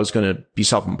that if I was going to be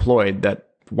self-employed, that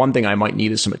one thing I might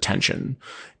need is some attention.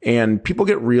 And people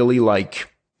get really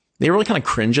they really kind of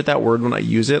cringe at that word when I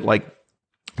use it. Like,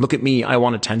 look at me, I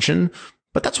want attention.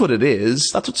 But that's what it is.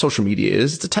 That's what social media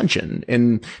is. It's attention.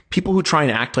 And people who try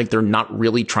and act like they're not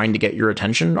really trying to get your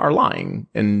attention are lying.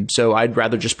 And so I'd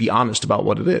rather just be honest about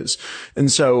what it is.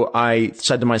 And so I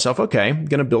said to myself, okay, I'm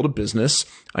going to build a business.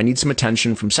 I need some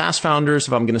attention from SaaS founders.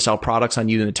 If I'm going to sell products, I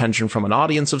need an attention from an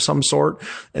audience of some sort.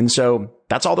 And so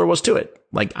that's all there was to it.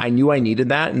 Like I knew I needed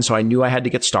that. And so I knew I had to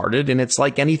get started. And it's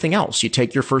like anything else. You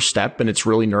take your first step and it's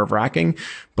really nerve wracking,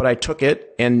 but I took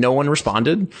it and no one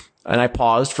responded. And I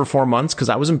paused for 4 months because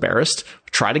I was embarrassed,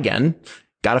 tried again,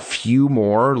 got a few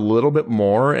more, a little bit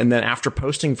more. And then after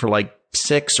posting for like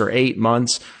 6 or 8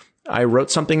 months, I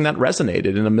wrote something that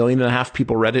resonated and 1.5 million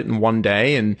people read it in one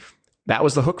day. And that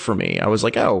was the hook for me. I was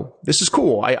like, oh, this is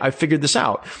cool. I figured this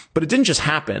out. But it didn't just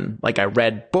happen. Like I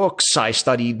read books, I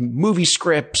studied movie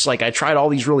scripts, like I tried all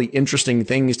these really interesting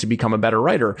things to become a better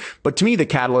writer. But to me, the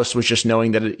catalyst was just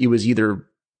knowing that it was either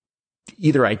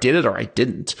I did it or I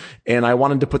didn't. And I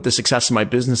wanted to put the success of my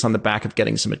business on the back of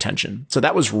getting some attention. So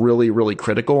that was really, really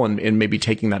critical in maybe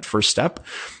taking that first step.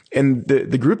 And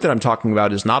the group that I'm talking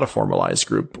about is not a formalized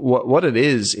group. What it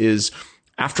is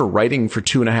after writing for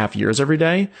 2.5 years every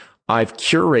day, I've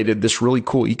curated this really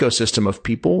cool ecosystem of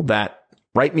people that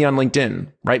write me on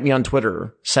LinkedIn, write me on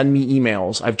Twitter, send me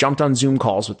emails. I've jumped on Zoom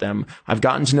calls with them. I've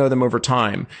gotten to know them over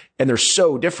time and they're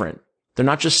so different. They're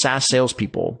not just SaaS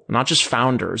salespeople, not just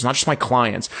founders, not just my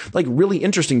clients, like really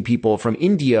interesting people from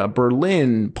India,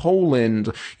 Berlin,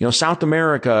 Poland, South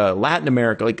America, Latin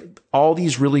America, like all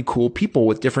these really cool people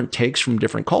with different takes from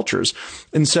different cultures.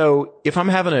 And so if I'm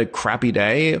having a crappy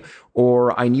day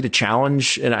or I need a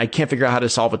challenge and I can't figure out how to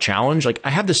solve a challenge, like I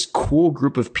have this cool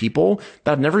group of people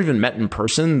that I've never even met in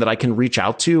person that I can reach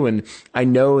out to. And I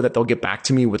know that they'll get back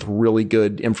to me with really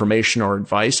good information or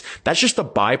advice. That's just the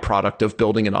byproduct of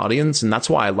building an audience. And that's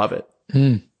why I love it.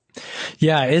 Mm.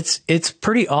 Yeah, it's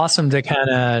pretty awesome to kind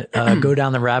of go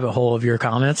down the rabbit hole of your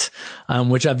comments,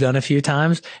 which I've done a few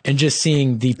times, and just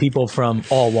seeing the people from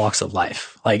all walks of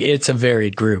life. Like it's a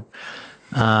varied group.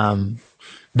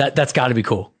 That's got to be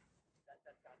cool.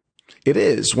 It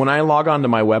is. When I log on to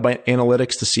my web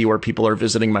analytics to see where people are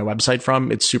visiting my website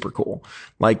from, it's super cool.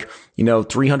 Like,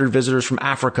 300 visitors from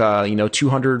Africa,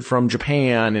 200 from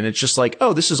Japan. And it's just like,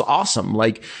 oh, this is awesome.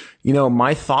 Like,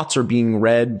 my thoughts are being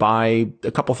read by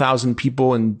a couple thousand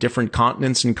people in different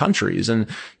continents and countries. And,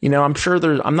 I'm sure I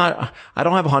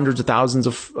don't have hundreds of thousands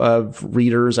of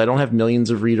readers. I don't have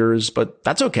millions of readers, but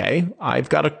that's okay. I've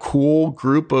got a cool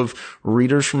group of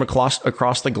readers from across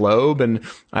the globe. And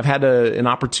I've had an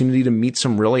opportunity to meet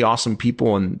some really awesome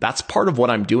people. And that's part of what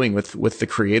I'm doing with the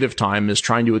creative time, is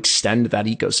trying to extend that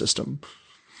ecosystem.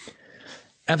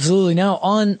 Absolutely. Now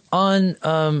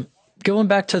on going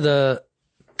back to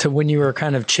when you were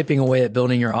kind of chipping away at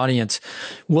building your audience,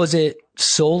 was it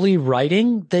solely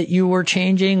writing that you were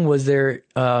changing? Was there,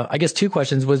 I guess 2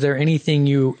 questions. Was there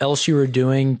anything else you were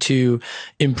doing to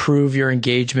improve your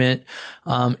engagement?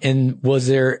 And was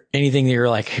there anything that you're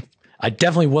like, I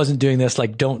definitely wasn't doing this,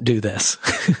 like, don't do this?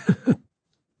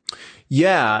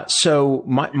 Yeah. So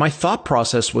my thought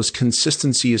process was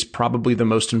consistency is probably the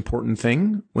most important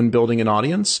thing when building an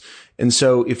audience. And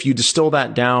so if you distill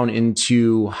that down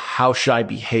into how should I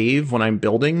behave when I'm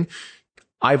building,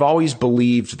 I've always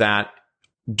believed that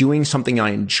doing something I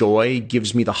enjoy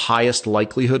gives me the highest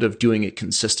likelihood of doing it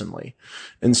consistently.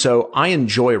 And so I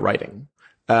enjoy writing,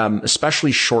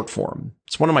 especially short form.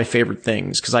 It's one of my favorite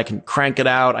things because I can crank it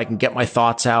out. I can get my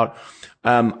thoughts out.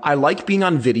 I like being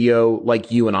on video like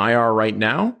you and I are right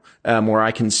now, where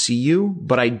I can see you,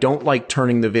 but I don't like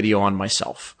turning the video on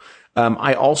myself.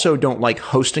 I also don't like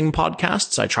hosting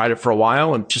podcasts. I tried it for a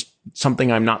while and just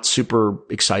something I'm not super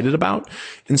excited about.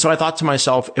 And so I thought to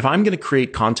myself, if I'm going to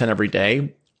create content every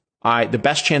day, the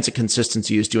best chance of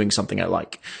consistency is doing something I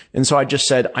like. And so I just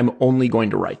said, I'm only going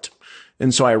to write.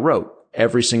 And so I wrote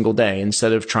every single day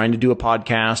instead of trying to do a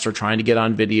podcast or trying to get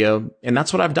on video. And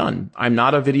that's what I've done. I'm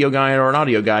not a video guy or an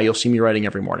audio guy. You'll see me writing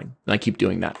every morning, and I keep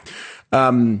doing that.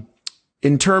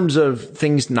 In terms of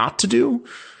things not to do,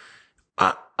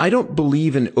 I don't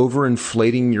believe in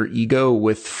overinflating your ego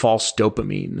with false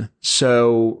dopamine.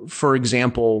 So, for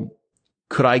example,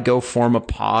 could I go form a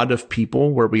pod of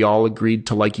people where we all agreed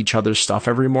to like each other's stuff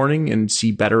every morning and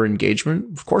see better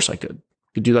engagement? Of course I could.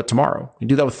 I could do that tomorrow. I could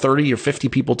do that with 30 or 50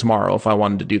 people tomorrow if I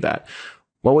wanted to do that.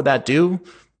 What would that do?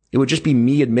 It would just be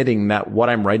me admitting that what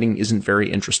I'm writing isn't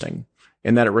very interesting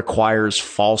and that it requires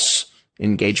false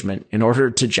engagement in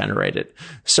order to generate it.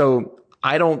 So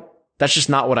that's just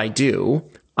not what I do.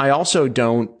 I also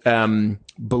don't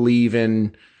believe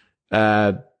in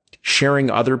sharing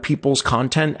other people's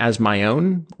content as my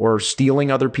own, or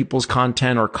stealing other people's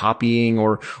content, or copying,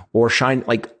 or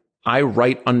I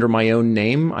write under my own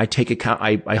name. I take account.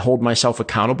 I hold myself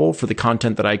accountable for the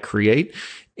content that I create.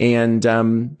 And,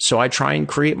 so I try and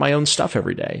create my own stuff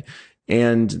every day.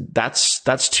 And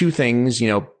that's 2 things,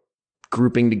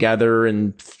 grouping together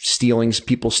and stealing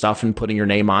people's stuff and putting your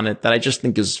name on it, that I just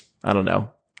think is, I don't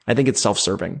know. I think it's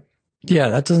self-serving. Yeah,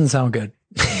 that doesn't sound good.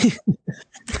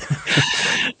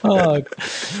 Oh,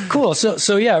 cool.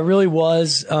 So yeah, it really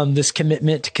was, this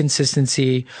commitment to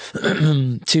consistency,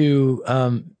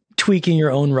 to, tweaking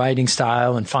your own writing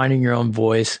style and finding your own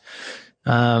voice,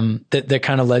 that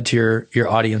kind of led to your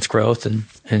audience growth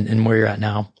and where you're at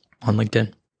now on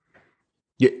LinkedIn.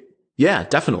 Yeah,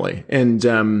 definitely. And,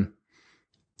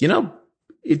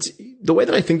 it's the way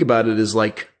that I think about it is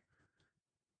like,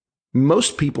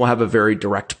 most people have a very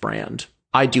direct brand.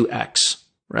 I do X,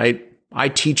 right? I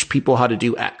teach people how to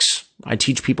do X. I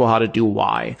teach people how to do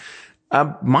Y.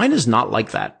 Mine is not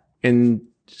like that. And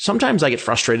sometimes I get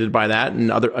frustrated by that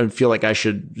and I feel like I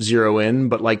should zero in,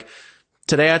 but like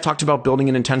today I talked about building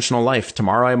an intentional life.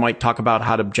 Tomorrow I might talk about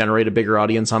how to generate a bigger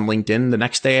audience on LinkedIn. The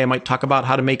next day I might talk about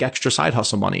how to make extra side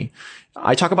hustle money.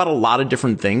 I talk about a lot of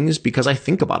different things because I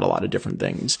think about a lot of different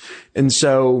things. And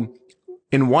so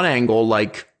in one angle,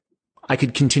 like I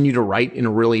could continue to write in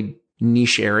a really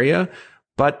niche area,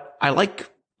 but I like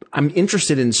I'm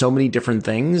interested in so many different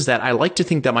things that I like to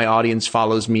think that my audience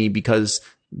follows me because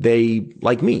they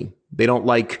like me. They don't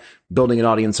like building an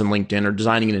audience on LinkedIn or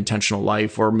designing an intentional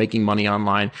life or making money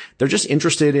online. They're just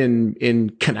interested in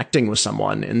connecting with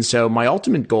someone. And so my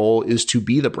ultimate goal is to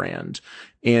be the brand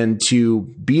and to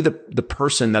be the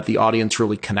person that the audience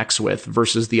really connects with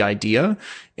versus the idea.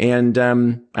 And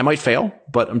I might fail,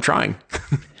 but I'm trying.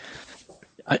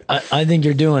 I think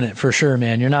you're doing it for sure,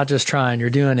 man. You're not just trying, you're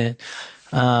doing it.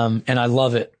 And I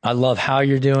love it. I love how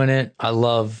you're doing it. I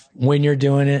love when you're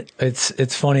doing it.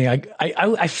 It's funny.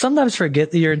 I sometimes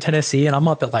forget that you're in Tennessee and I'm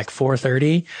up at like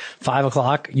 4:30,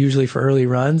 5:00, usually for early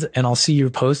runs. And I'll see you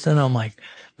posting. I'm like,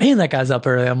 man, that guy's up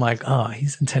early. I'm like, oh,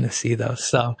 he's in Tennessee though.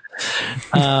 So,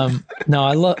 no,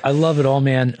 I love it all,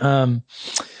 man.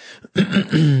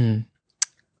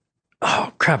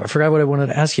 Oh crap. I forgot what I wanted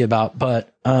to ask you about,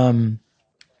 but,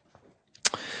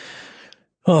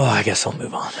 oh, I guess I'll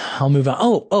move on.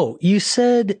 Oh, you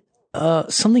said,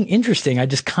 something interesting. I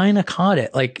just kind of caught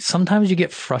it. Like sometimes you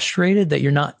get frustrated that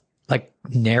you're not like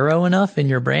narrow enough in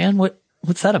your brand.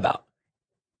 What's that about?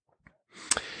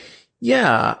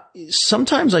 Yeah.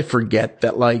 Sometimes I forget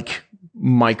that like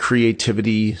my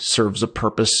creativity serves a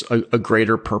purpose, a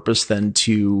greater purpose than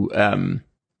to,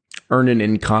 earn an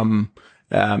income.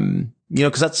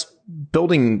 Cause that's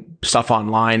building stuff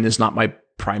online is not my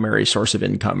primary source of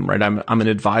income, right? I'm an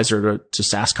advisor to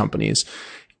SaaS companies,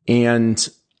 and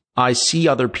I see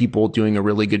other people doing a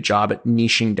really good job at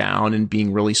niching down and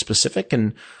being really specific.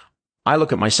 And I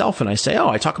look at myself and I say, oh,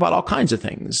 I talk about all kinds of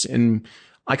things, and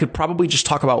I could probably just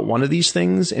talk about one of these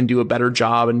things and do a better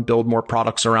job and build more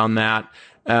products around that.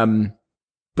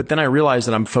 But then I realize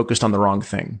that I'm focused on the wrong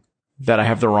thing, that I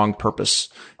have the wrong purpose.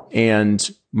 And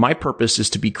my purpose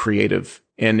is to be creative.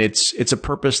 And it's a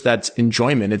purpose that's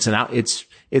enjoyment.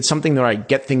 It's something that I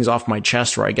get things off my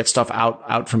chest, or I get stuff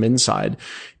out from inside.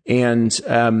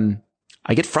 And,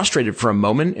 I get frustrated for a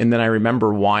moment, and then I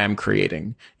remember why I'm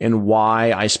creating and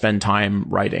why I spend time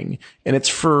writing. And it's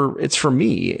for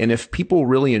me. And if people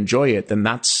really enjoy it, then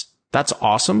that's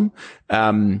awesome.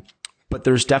 But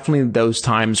there's definitely those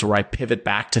times where I pivot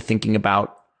back to thinking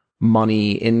about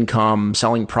money, income,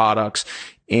 selling products.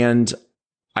 And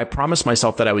I promised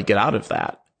myself that I would get out of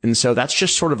that. And so that's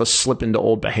just sort of a slip into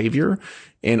old behavior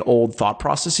and old thought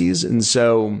processes. And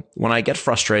so when I get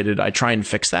frustrated, I try and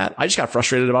fix that. I just got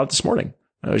frustrated about it this morning.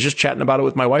 I was just chatting about it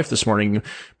with my wife this morning.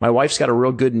 My wife's got a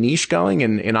real good niche going,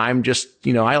 and I'm just,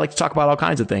 I like to talk about all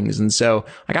kinds of things. And so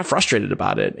I got frustrated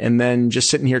about it. And then just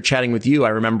sitting here chatting with you, I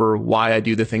remember why I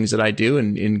do the things that I do,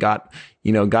 and got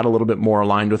a little bit more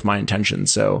aligned with my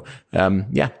intentions. So,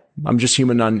 yeah, I'm just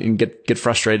human and get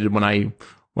frustrated when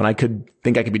I could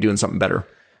think I could be doing something better.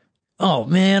 Oh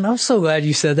man, I'm so glad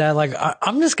you said that. Like,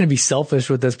 I'm just going to be selfish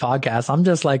with this podcast. I'm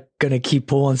just like going to keep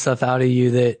pulling stuff out of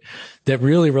you that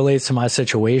really relates to my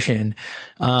situation.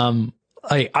 I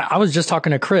was just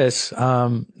talking to Chris,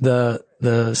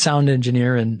 the sound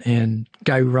engineer and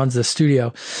guy who runs the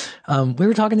studio. We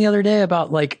were talking the other day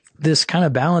about like this kind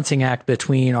of balancing act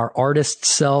between our artist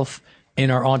self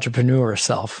and our entrepreneur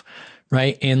self,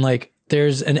 right? And like,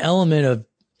 there's an element of,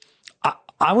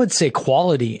 I would say,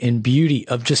 quality and beauty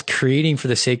of just creating for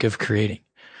the sake of creating,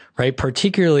 right?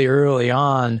 Particularly early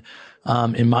on,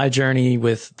 in my journey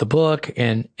with the book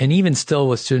and even still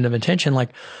with Student of Intention, like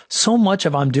so much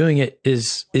of I'm doing it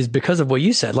is because of what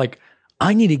you said. Like,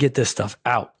 I need to get this stuff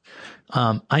out.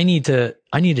 I need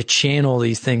to channel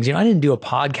these things. I didn't do a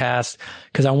podcast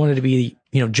because I wanted to be,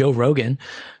 Joe Rogan.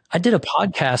 I did a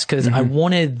podcast because I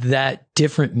wanted that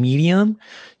different medium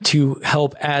to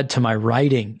help add to my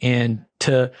writing and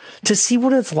to see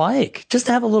what it's like, just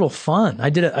to have a little fun.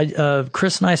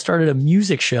 Chris and I started a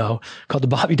music show called the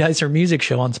Bobby Dicer Music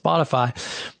Show on Spotify.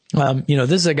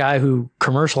 This is a guy who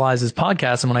commercializes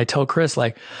podcasts. And when I tell Chris,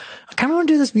 like, I kind of want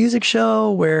to do this music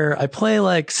show where I play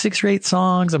like 6 or 8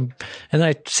 songs and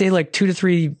I say like 2 to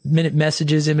 3 minute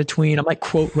messages in between. I might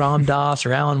quote Ram Dass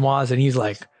or Alan Watts. And he's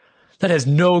like, that has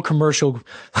no commercial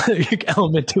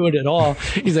element to it at all.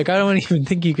 He's like, I don't even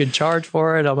think you can charge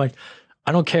for it. I'm like,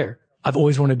 I don't care. I've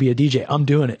always wanted to be a DJ. I'm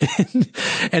doing it.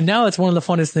 And now it's one of the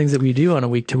funnest things that we do on a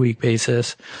week to week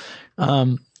basis.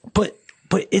 But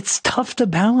it's tough to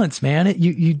balance, man.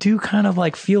 You do kind of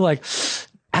like feel like,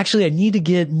 actually, I need to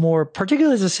get more,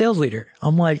 particularly as a sales leader.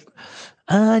 I'm like,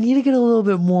 I need to get a little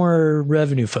bit more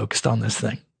revenue focused on this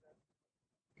thing.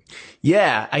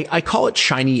 Yeah, I call it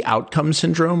shiny outcome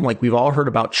syndrome. Like, we've all heard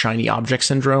about shiny object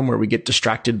syndrome, where we get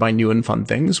distracted by new and fun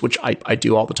things, which I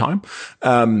do all the time.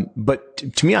 But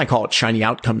to me, I call it shiny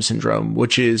outcome syndrome,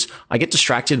 which is I get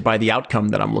distracted by the outcome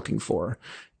that I'm looking for.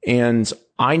 And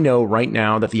I know right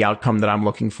now that the outcome that I'm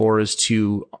looking for is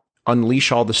to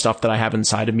unleash all the stuff that I have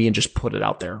inside of me and just put it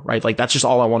out there, right? Like that's just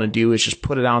all I want to do is just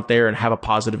put it out there and have a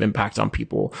positive impact on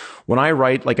people. When I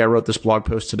write, like I wrote this blog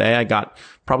post today, I got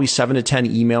probably 7 to 10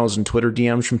 emails and Twitter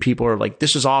DMs from people who are like,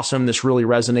 this is awesome. This really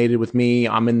resonated with me.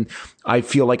 I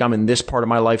feel like I'm in this part of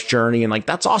my life's journey. And like,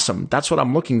 that's awesome. That's what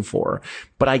I'm looking for.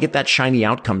 But I get that shiny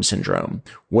outcome syndrome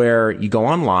where you go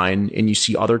online and you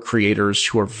see other creators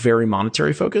who are very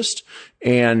monetary focused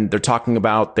and they're talking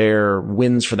about their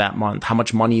wins for that month, how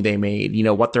much money they made, you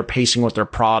know, what they're pacing with their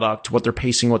product, what they're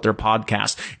pacing with their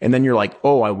podcast. And then you're like,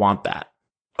 oh, I want that.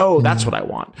 Oh, that's what I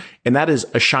want. And that is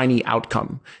a shiny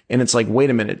outcome. And it's like, wait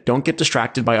a minute, don't get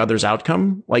distracted by others'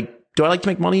 outcome. Like, do I like to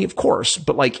make money? Of course.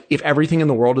 But like, if everything in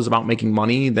the world is about making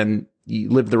money, then you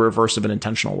live the reverse of an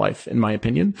intentional life, in my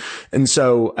opinion. And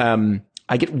so,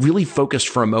 I get really focused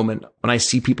for a moment when I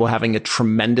see people having a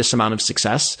tremendous amount of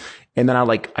success. And then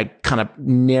I kind of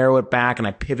narrow it back and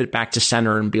I pivot back to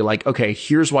center and be like, okay,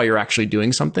 here's why you're actually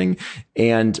doing something.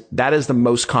 And that is the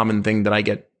most common thing that I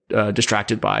get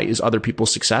distracted by is other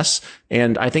people's success.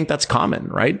 And I think that's common,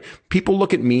 right? People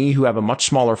look at me who have a much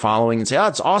smaller following and say, oh,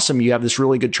 it's awesome. You have this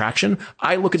really good traction.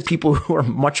 I look at people who are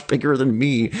much bigger than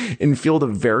me and feel the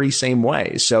very same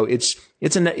way. So and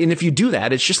if you do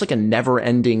that, it's just like a never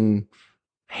ending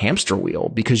hamster wheel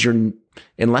because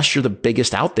unless you're the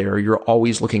biggest out there, you're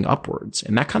always looking upwards.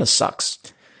 And that kind of sucks.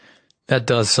 That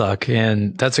does suck.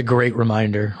 And that's a great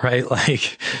reminder, right?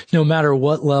 Like no matter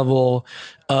what level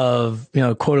of,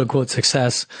 quote unquote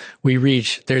success we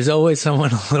reach, there's always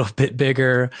someone a little bit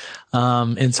bigger,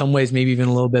 in some ways, maybe even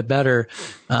a little bit better.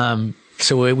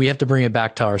 So we have to bring it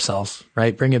back to ourselves,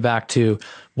 right? Bring it back to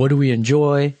what do we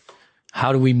enjoy?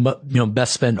 How do we,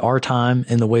 best spend our time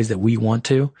in the ways that we want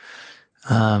to?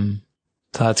 So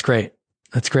that's great.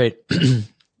 That's great.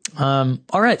 All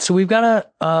right. So we've got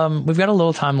a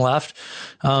little time left.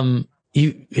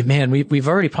 We've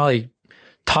already probably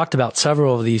talked about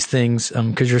several of these things,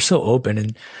 cause you're so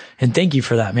open and thank you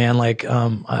for that, man. Like,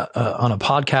 on a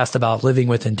podcast about living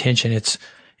with intention, it's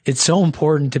so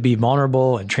important to be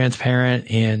vulnerable and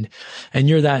transparent and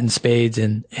you're that in spades.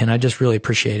 And I just really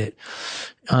appreciate it.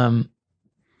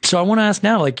 So I want to ask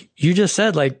now, like you just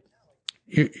said, like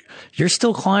you're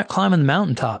still climbing the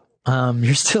mountaintop.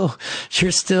 You're still,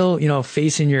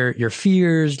 facing your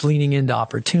fears, leaning into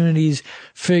opportunities,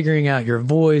 figuring out your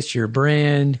voice, your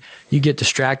brand. You get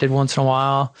distracted once in a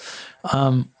while.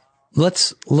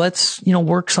 Let's,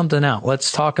 work something out.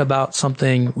 Let's talk about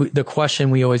something. The question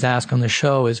we always ask on the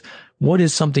show is, what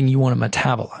is something you want to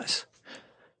metabolize?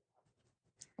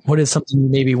 What is something you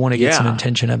maybe want to get some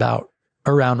intention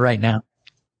around right now?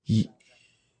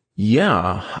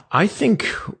 Yeah, I think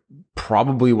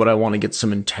probably what I want to get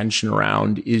some intention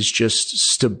around is just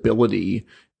stability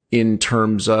in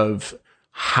terms of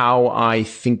how I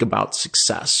think about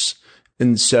success.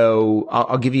 And so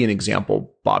I'll give you an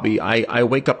example, Bobby. I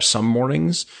wake up some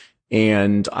mornings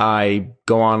and I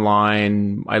go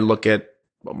online, I look at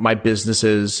my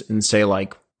businesses and say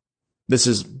like, this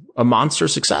is a monster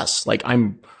success. Like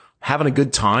I'm having a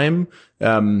good time.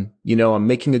 I'm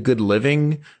making a good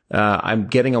living. I'm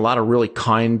getting a lot of really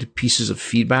kind pieces of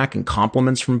feedback and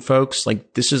compliments from folks.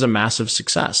 Like this is a massive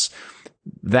success.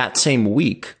 That same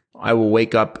week, I will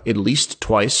wake up at least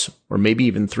twice or maybe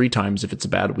even 3 times if it's a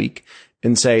bad week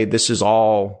and say, this is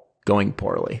all going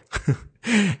poorly.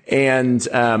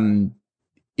 And,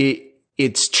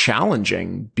 it's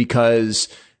challenging because,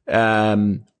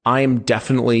 I am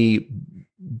definitely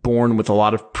born with a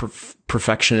lot of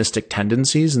perfectionistic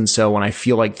tendencies. And so when I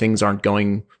feel like things aren't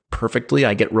going perfectly,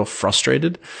 I get real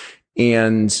frustrated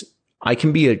and I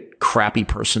can be a crappy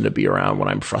person to be around when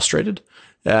I'm frustrated.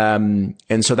 And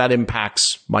so that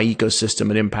impacts my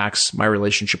ecosystem. It impacts my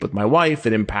relationship with my wife.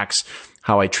 It impacts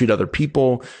how I treat other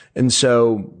people. And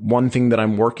so one thing that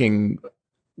I'm working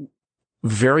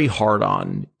very hard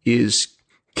on is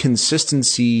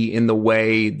consistency in the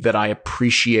way that I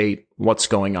appreciate what's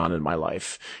going on in my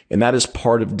life. And that is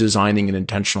part of designing an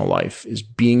intentional life, is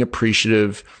being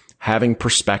appreciative, having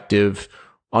perspective,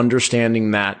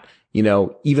 understanding that,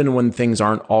 even when things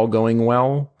aren't all going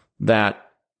well,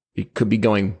 that it could be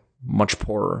going much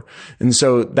poorer. And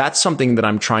so that's something that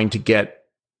I'm trying to get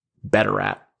better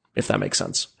at, if that makes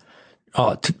sense.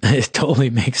 Oh, it totally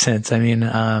makes sense. I mean,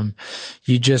 I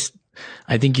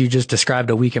think you just described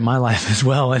a week in my life as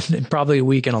well, and probably a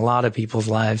week in a lot of people's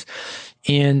lives.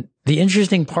 And the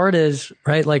interesting part is,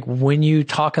 right, like when you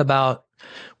talk about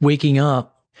waking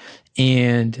up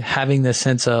and having this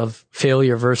sense of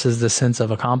failure versus the sense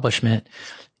of accomplishment,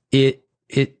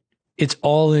 it's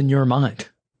all in your mind,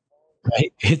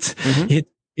 right? It's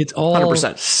It's all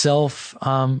 100%. self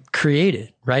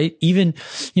created, right? Even,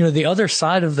 the other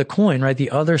side of the coin, right? The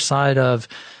other side of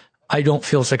I don't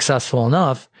feel successful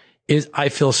enough is I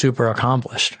feel super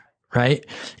accomplished, right?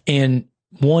 And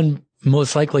one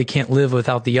most likely can't live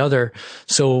without the other.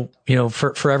 So,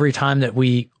 for every time that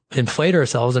we inflate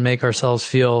ourselves and make ourselves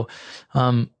feel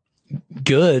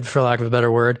good, for lack of a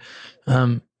better word,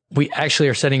 we actually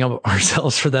are setting up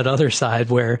ourselves for that other side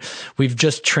where we've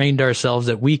just trained ourselves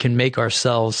that we can make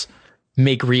ourselves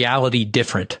make reality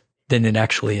different than it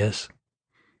actually is.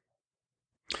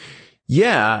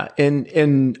 Yeah.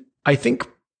 And I think,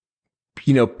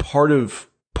 part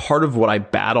of what I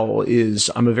battle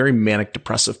is I'm a very manic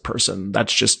depressive person.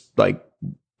 That's just like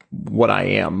what I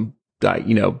am,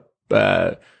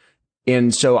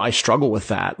 and so I struggle with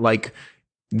that. Like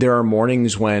there are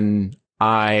mornings when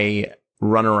I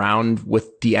run around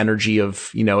with the energy of,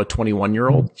 a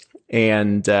 21-year-old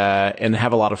and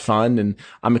have a lot of fun. And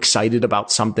I'm excited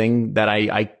about something that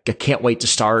I can't wait to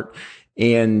start.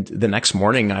 And the next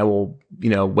morning I will,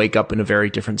 wake up in a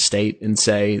very different state and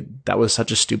say, that was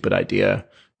such a stupid idea.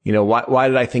 Why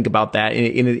did I think about that?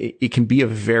 And it can be a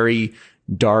very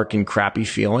dark and crappy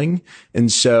feeling.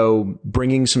 And so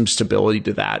bringing some stability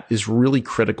to that is really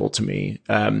critical to me.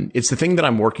 It's the thing that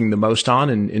I'm working the most on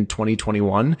in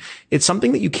 2021. It's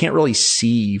something that you can't really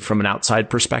see from an outside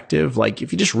perspective. Like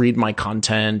if you just read my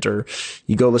content or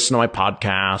you go listen to my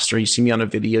podcast or you see me on a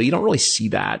video, you don't really see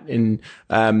that. And,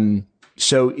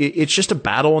 so it's just a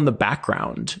battle in the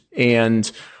background. And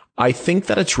I think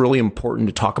that it's really important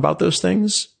to talk about those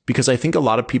things because I think a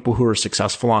lot of people who are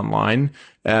successful online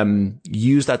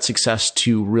use that success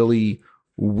to really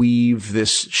weave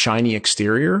this shiny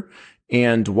exterior.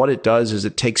 And what it does is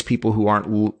it takes people who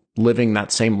aren't living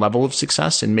that same level of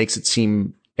success and makes it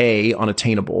seem A,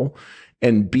 unattainable,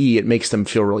 and B, it makes them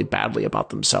feel really badly about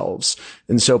themselves.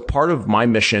 And so part of my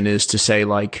mission is to say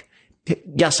like,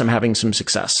 yes, I'm having some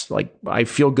success. Like I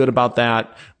feel good about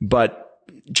that, but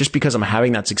just because I'm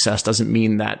having that success doesn't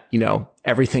mean that,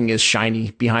 everything is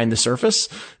shiny behind the surface.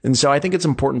 And so I think it's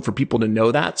important for people to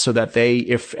know that so that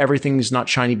if everything's not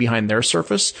shiny behind their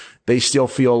surface, they still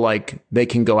feel like they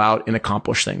can go out and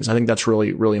accomplish things. I think that's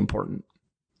really, really important.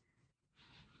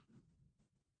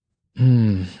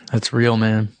 That's real,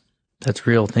 man. That's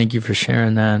real. Thank you for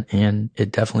sharing that. And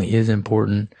it definitely is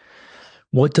important.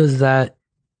 What does that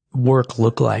work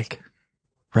look like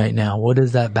right now? What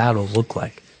does that battle look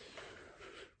like?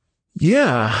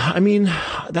 Yeah. I mean,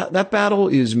 that battle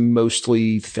is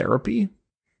mostly therapy.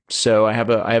 So I have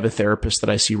a therapist that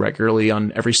I see regularly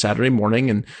on every Saturday morning,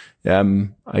 and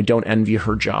I don't envy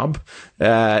her job,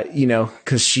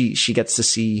 cause she gets to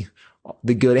see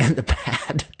the good and the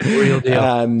bad. Real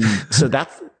deal. So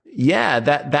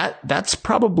that's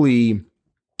probably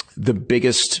the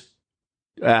biggest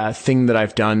thing that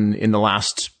I've done in the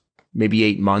last maybe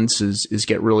 8 months is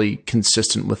get really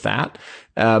consistent with that.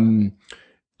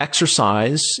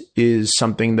 Exercise is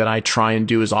something that I try and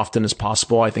do as often as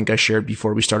possible. I think I shared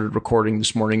before we started recording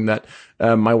this morning that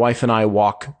my wife and I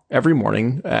walk every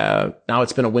morning. Now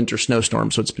it's been a winter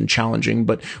snowstorm, so it's been challenging,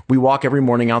 but we walk every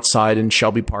morning outside in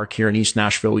Shelby Park here in East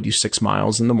Nashville. We do 6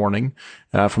 miles in the morning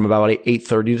from about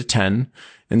 8:30 to 10.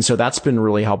 And so that's been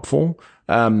really helpful.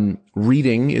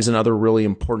 Reading is another really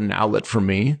important outlet for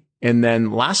me. And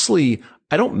then lastly,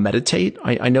 I don't meditate.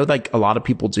 I know like a lot of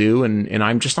people do, and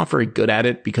I'm just not very good at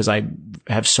it because I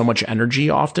have so much energy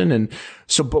often. And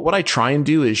so, but what I try and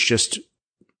do is just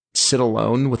sit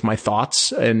alone with my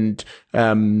thoughts and,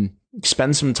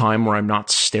 spend some time where I'm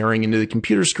not staring into the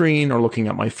computer screen or looking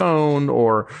at my phone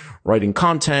or writing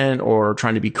content or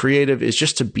trying to be creative, is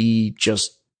just to be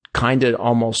just kind of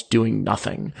almost doing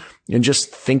nothing and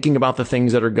just thinking about the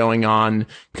things that are going on.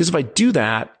 Because if I do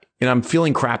that, and I'm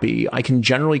feeling crappy, I can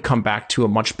generally come back to a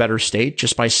much better state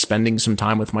just by spending some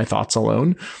time with my thoughts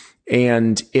alone.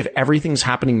 And if everything's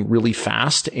happening really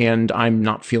fast and I'm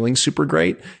not feeling super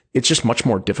great, it's just much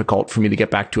more difficult for me to get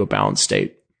back to a balanced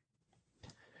state.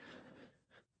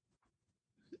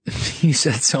 You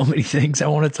said so many things I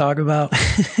want to talk about.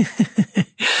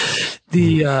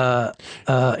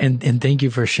 And thank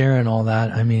you for sharing all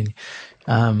that. I mean,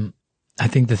 I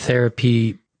think the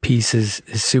therapy piece is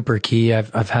super key.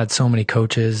 I've had so many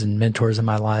coaches and mentors in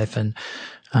my life, and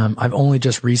I've only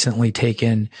just recently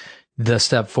taken the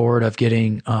step forward of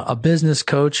getting a business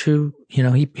coach who,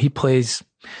 he plays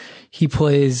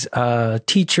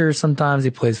teacher sometimes,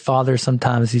 he plays father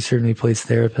sometimes, he certainly plays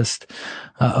therapist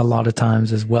a lot of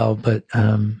times as well, but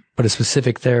a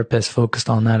specific therapist focused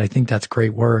on that. I think that's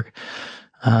great work,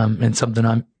 and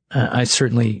something I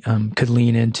certainly could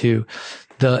lean into.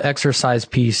 The exercise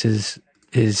piece is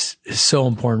is so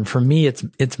important for me.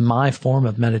 It's my form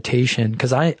of meditation.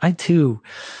 Cause I too,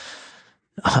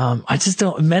 I just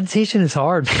don't, meditation is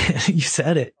hard, man. You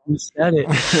said it.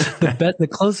 The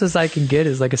closest I can get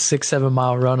is like a 6-7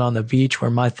 mile run on the beach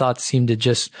where my thoughts seem to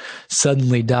just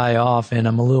suddenly die off, and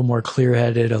I'm a little more clear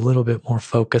headed, a little bit more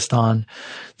focused on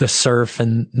the surf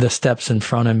and the steps in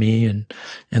front of me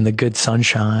and the good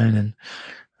sunshine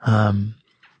and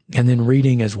then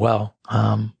reading as well.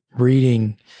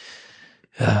 Reading,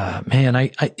 man,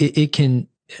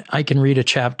 I can read a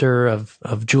chapter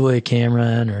of Julia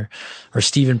Cameron or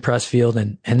Stephen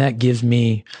Pressfield, and that gives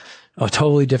me a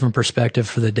totally different perspective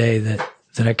for the day that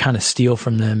I kind of steal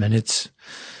from them. And it's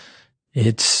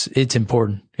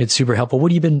important. It's super helpful.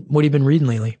 What have you been reading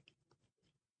lately?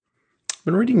 I've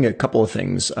been reading a couple of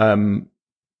things. One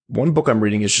book I'm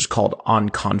reading is just called On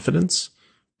Confidence,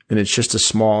 and it's just a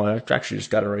small, I actually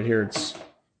just got it right here. It's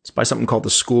by something called The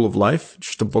School of Life. It's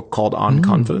just a book called On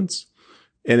Confidence.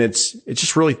 And it's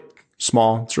just really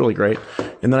small. It's really great.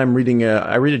 And then I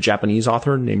read a Japanese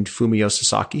author named Fumio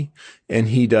Sasaki, and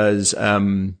he does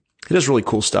really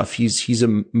cool stuff. He's a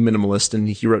minimalist, and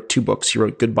he wrote 2 books. He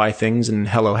wrote Goodbye Things and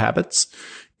Hello Habits.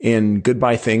 And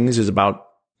Goodbye Things is about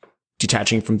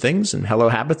detaching from things, and Hello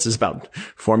Habits is about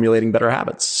formulating better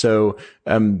habits. So,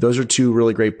 those are 2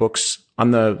 really great books. On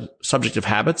the subject of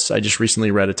habits, I just recently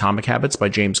read Atomic Habits by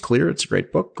James Clear. It's a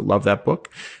great book. Love that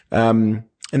book.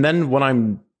 And then when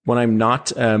I'm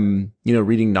not, reading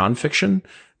nonfiction,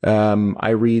 I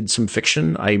read some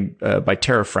fiction. By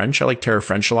Tara French. I like Tara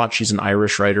French a lot. She's an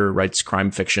Irish writer, writes crime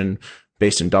fiction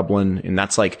based in Dublin. And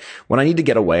that's like when I need to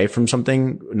get away from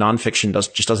something, nonfiction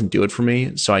just doesn't do it for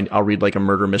me. So I'll read like a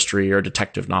murder mystery or a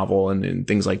detective novel and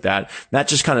things like that. That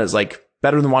just kind of is like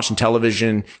better than watching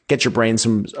television, get your brain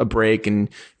a break and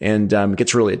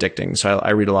gets really addicting. So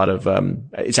I read a lot of,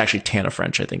 it's actually Tana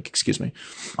French, I think, excuse me.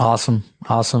 Awesome.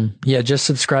 Yeah. Just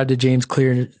subscribe to James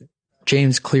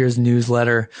Clear's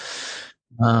newsletter.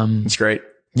 It's great.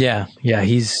 Yeah.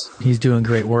 He's doing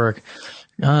great work.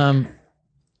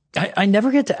 I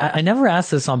never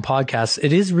ask this on podcasts.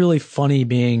 It is really funny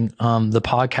being, the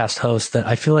podcast host that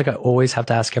I feel like I always have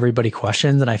to ask everybody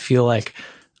questions, and I feel like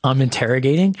I'm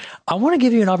interrogating. I want to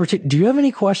give you an opportunity. Do you have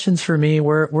any questions for me?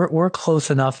 We're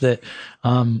close enough that,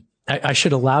 I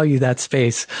should allow you that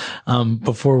space,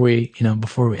 before we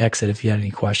exit, if you had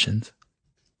any questions.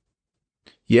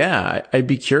 Yeah, I'd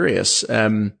be curious.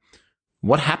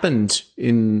 What happened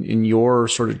in your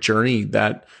sort of journey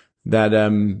that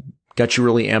got you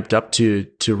really amped up to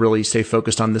really stay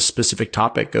focused on this specific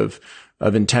topic of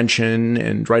intention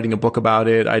and writing a book about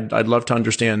it? I'd love to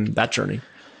understand that journey.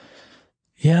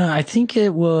 Yeah, I think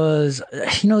it was,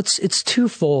 it's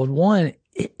twofold. One,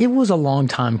 it was a long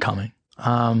time coming.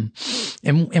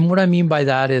 And what I mean by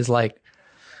that is like,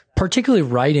 particularly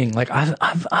writing, like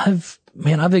I've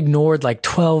ignored like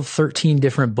 12, 13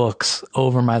 different books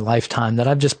over my lifetime that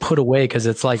I've just put away. Cause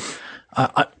it's like,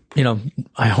 I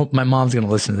hope my mom's going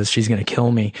to listen to this. She's going to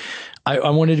kill me.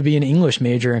 I wanted to be an English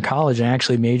major in college, and I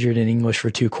actually majored in English for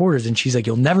 2 quarters. And she's like,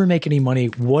 "You'll never make any money.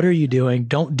 What are you doing?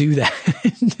 Don't do that."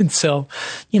 And so,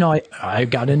 I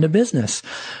got into business.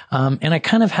 And I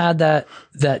kind of had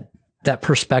that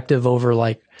perspective over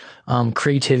like,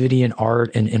 creativity and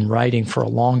art and writing for a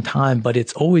long time, but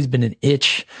it's always been an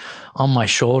itch on my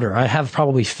shoulder. I have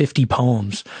probably 50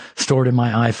 poems stored in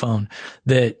my iPhone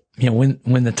that,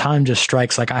 when the time just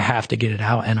strikes, like I have to get it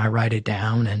out, and I write it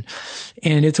down. And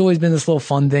it's always been this little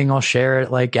fun thing. I'll share it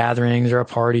at like gatherings or a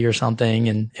party or something.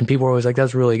 And people are always like,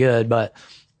 "That's really good." But,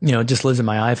 it just lives in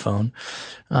my iPhone.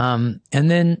 And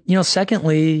then,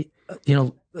 secondly,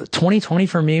 2020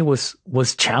 for me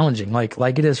was challenging, like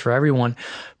it is for everyone.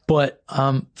 But,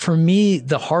 for me,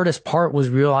 the hardest part was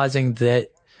realizing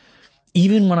that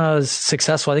even when I was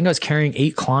successful, I think I was carrying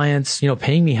 8 clients,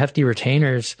 paying me hefty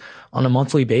retainers on a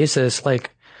monthly basis.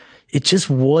 Like it just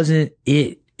wasn't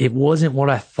it. It wasn't what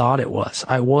I thought it was.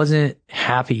 I wasn't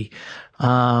happy.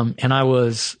 And I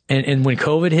was, and when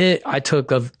COVID hit, I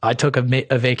took a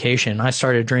vacation. I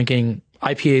started drinking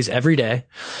IPAs every day.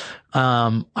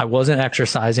 I wasn't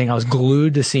exercising. I was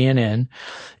glued to CNN,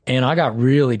 and I got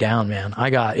really down, man. I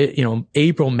got it,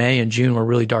 April, May, and June were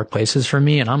really dark places for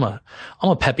me. And I'm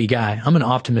a peppy guy. I'm an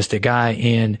optimistic guy.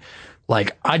 And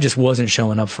like, I just wasn't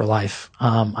showing up for life.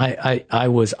 I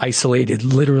was isolated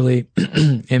literally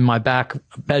in my back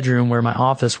bedroom where my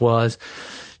office was,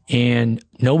 and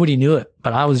nobody knew it,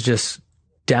 but I was just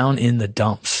down in the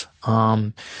dumps.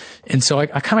 And so I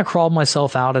kind of crawled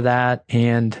myself out of that.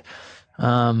 And,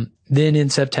 then in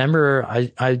September,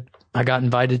 I got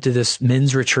invited to this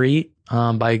men's retreat,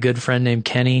 by a good friend named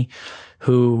Kenny,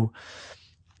 who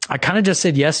I kind of just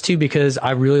said yes to because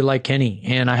I really like Kenny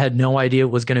and I had no idea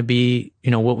it was going to be,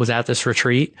 what was at this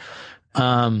retreat.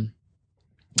 And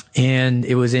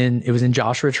it was in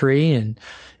Joshua Tree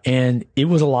and it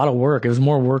was a lot of work. It was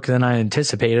more work than I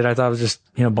anticipated. I thought it was just,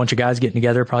 a bunch of guys getting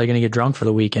together, probably going to get drunk for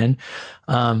the weekend.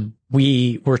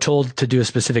 We were told to do a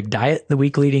specific diet the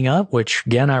week leading up, which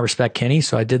again, I respect Kenny.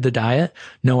 So I did the diet,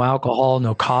 no alcohol,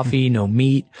 no coffee, no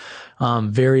meat,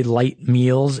 very light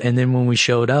meals. And then when we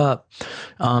showed up,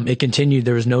 it continued.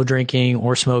 There was no drinking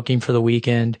or smoking for the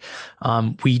weekend.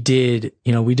 We did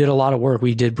a lot of work.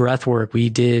 We did breath work. We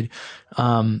did,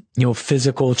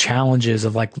 physical challenges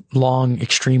of like long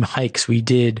extreme hikes. We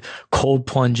did cold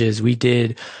plunges. We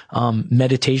did,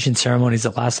 meditation ceremonies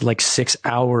that lasted like 6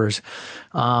 hours.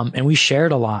 And we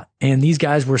shared a lot. And these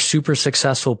guys were super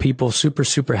successful people, super,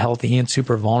 super healthy and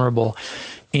super vulnerable.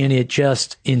 And it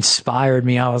just inspired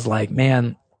me. I was like,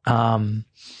 man,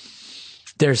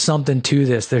 there's something to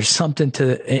this. There's something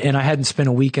and I hadn't spent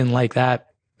a weekend like that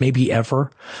maybe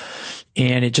ever.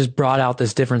 And it just brought out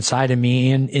this different side of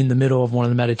me. And in the middle of one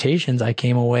of the meditations, I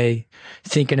came away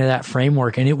thinking of that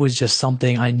framework. And it was just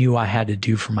something I knew I had to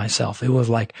do for myself. It was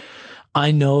like,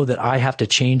 I know that I have to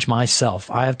change myself.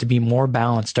 I have to be more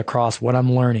balanced across what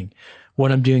I'm learning,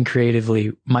 what I'm doing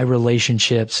creatively, my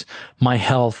relationships, my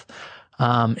health,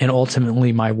 and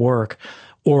ultimately my work,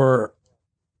 or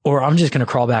I'm just going to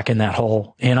crawl back in that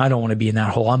hole. And I don't want to be in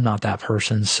that hole. I'm not that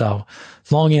person. So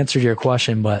long answer to your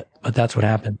question, but that's what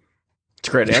happened. It's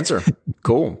a great answer.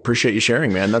 Cool. Appreciate you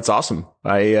sharing, man. That's awesome.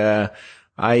 I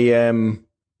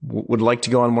would like to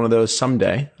go on one of those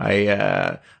someday.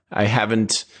 I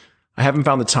haven't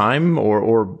found the time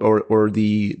or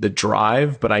the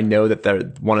drive, but I know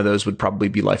that one of those would probably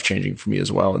be life-changing for me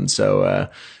as well. And so,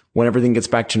 when everything gets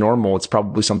back to normal, it's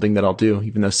probably something that I'll do,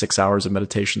 even though 6 hours of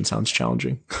meditation sounds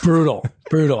challenging. Brutal.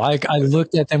 I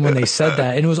looked at them when they said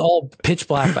that, and it was all pitch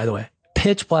black, by the way,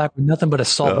 pitch black with nothing but a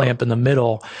salt lamp in the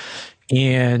middle.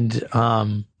 And,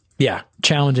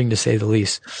 challenging to say the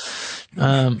least.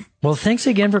 Well, thanks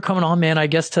again for coming on, man. I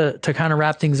guess to kind of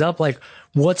wrap things up, like,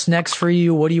 what's next for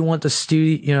you? What do you want the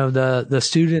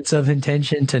students of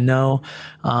Intention to know,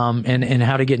 and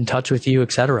how to get in touch with you,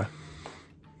 et cetera?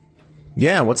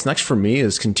 Yeah, what's next for me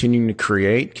is continuing to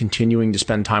create, continuing to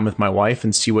spend time with my wife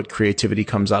and see what creativity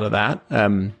comes out of that.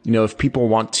 If people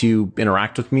want to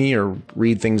interact with me or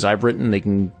read things I've written, they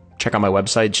can check out my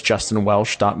website. It's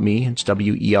justinwelsh.me. It's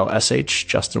WELSH,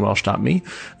 justinwelsh.me.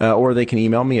 Or they can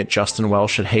email me at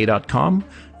justinwelsh@hey.com.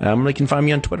 They can find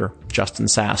me on Twitter, Justin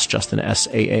Sass, Justin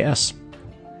SAAS.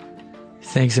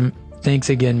 Thanks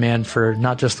again, man, for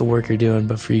not just the work you're doing,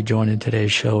 but for you joining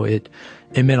today's show. It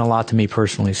meant a lot to me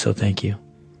personally, so thank you.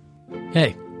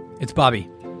 Hey, it's Bobby.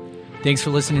 Thanks for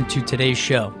listening to today's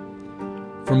show.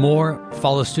 For more,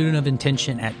 follow Student of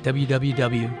Intention at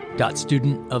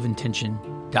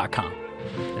www.studentofintention.com.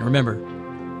 And remember,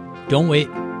 don't wait,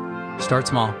 start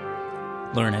small,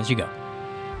 learn as you go.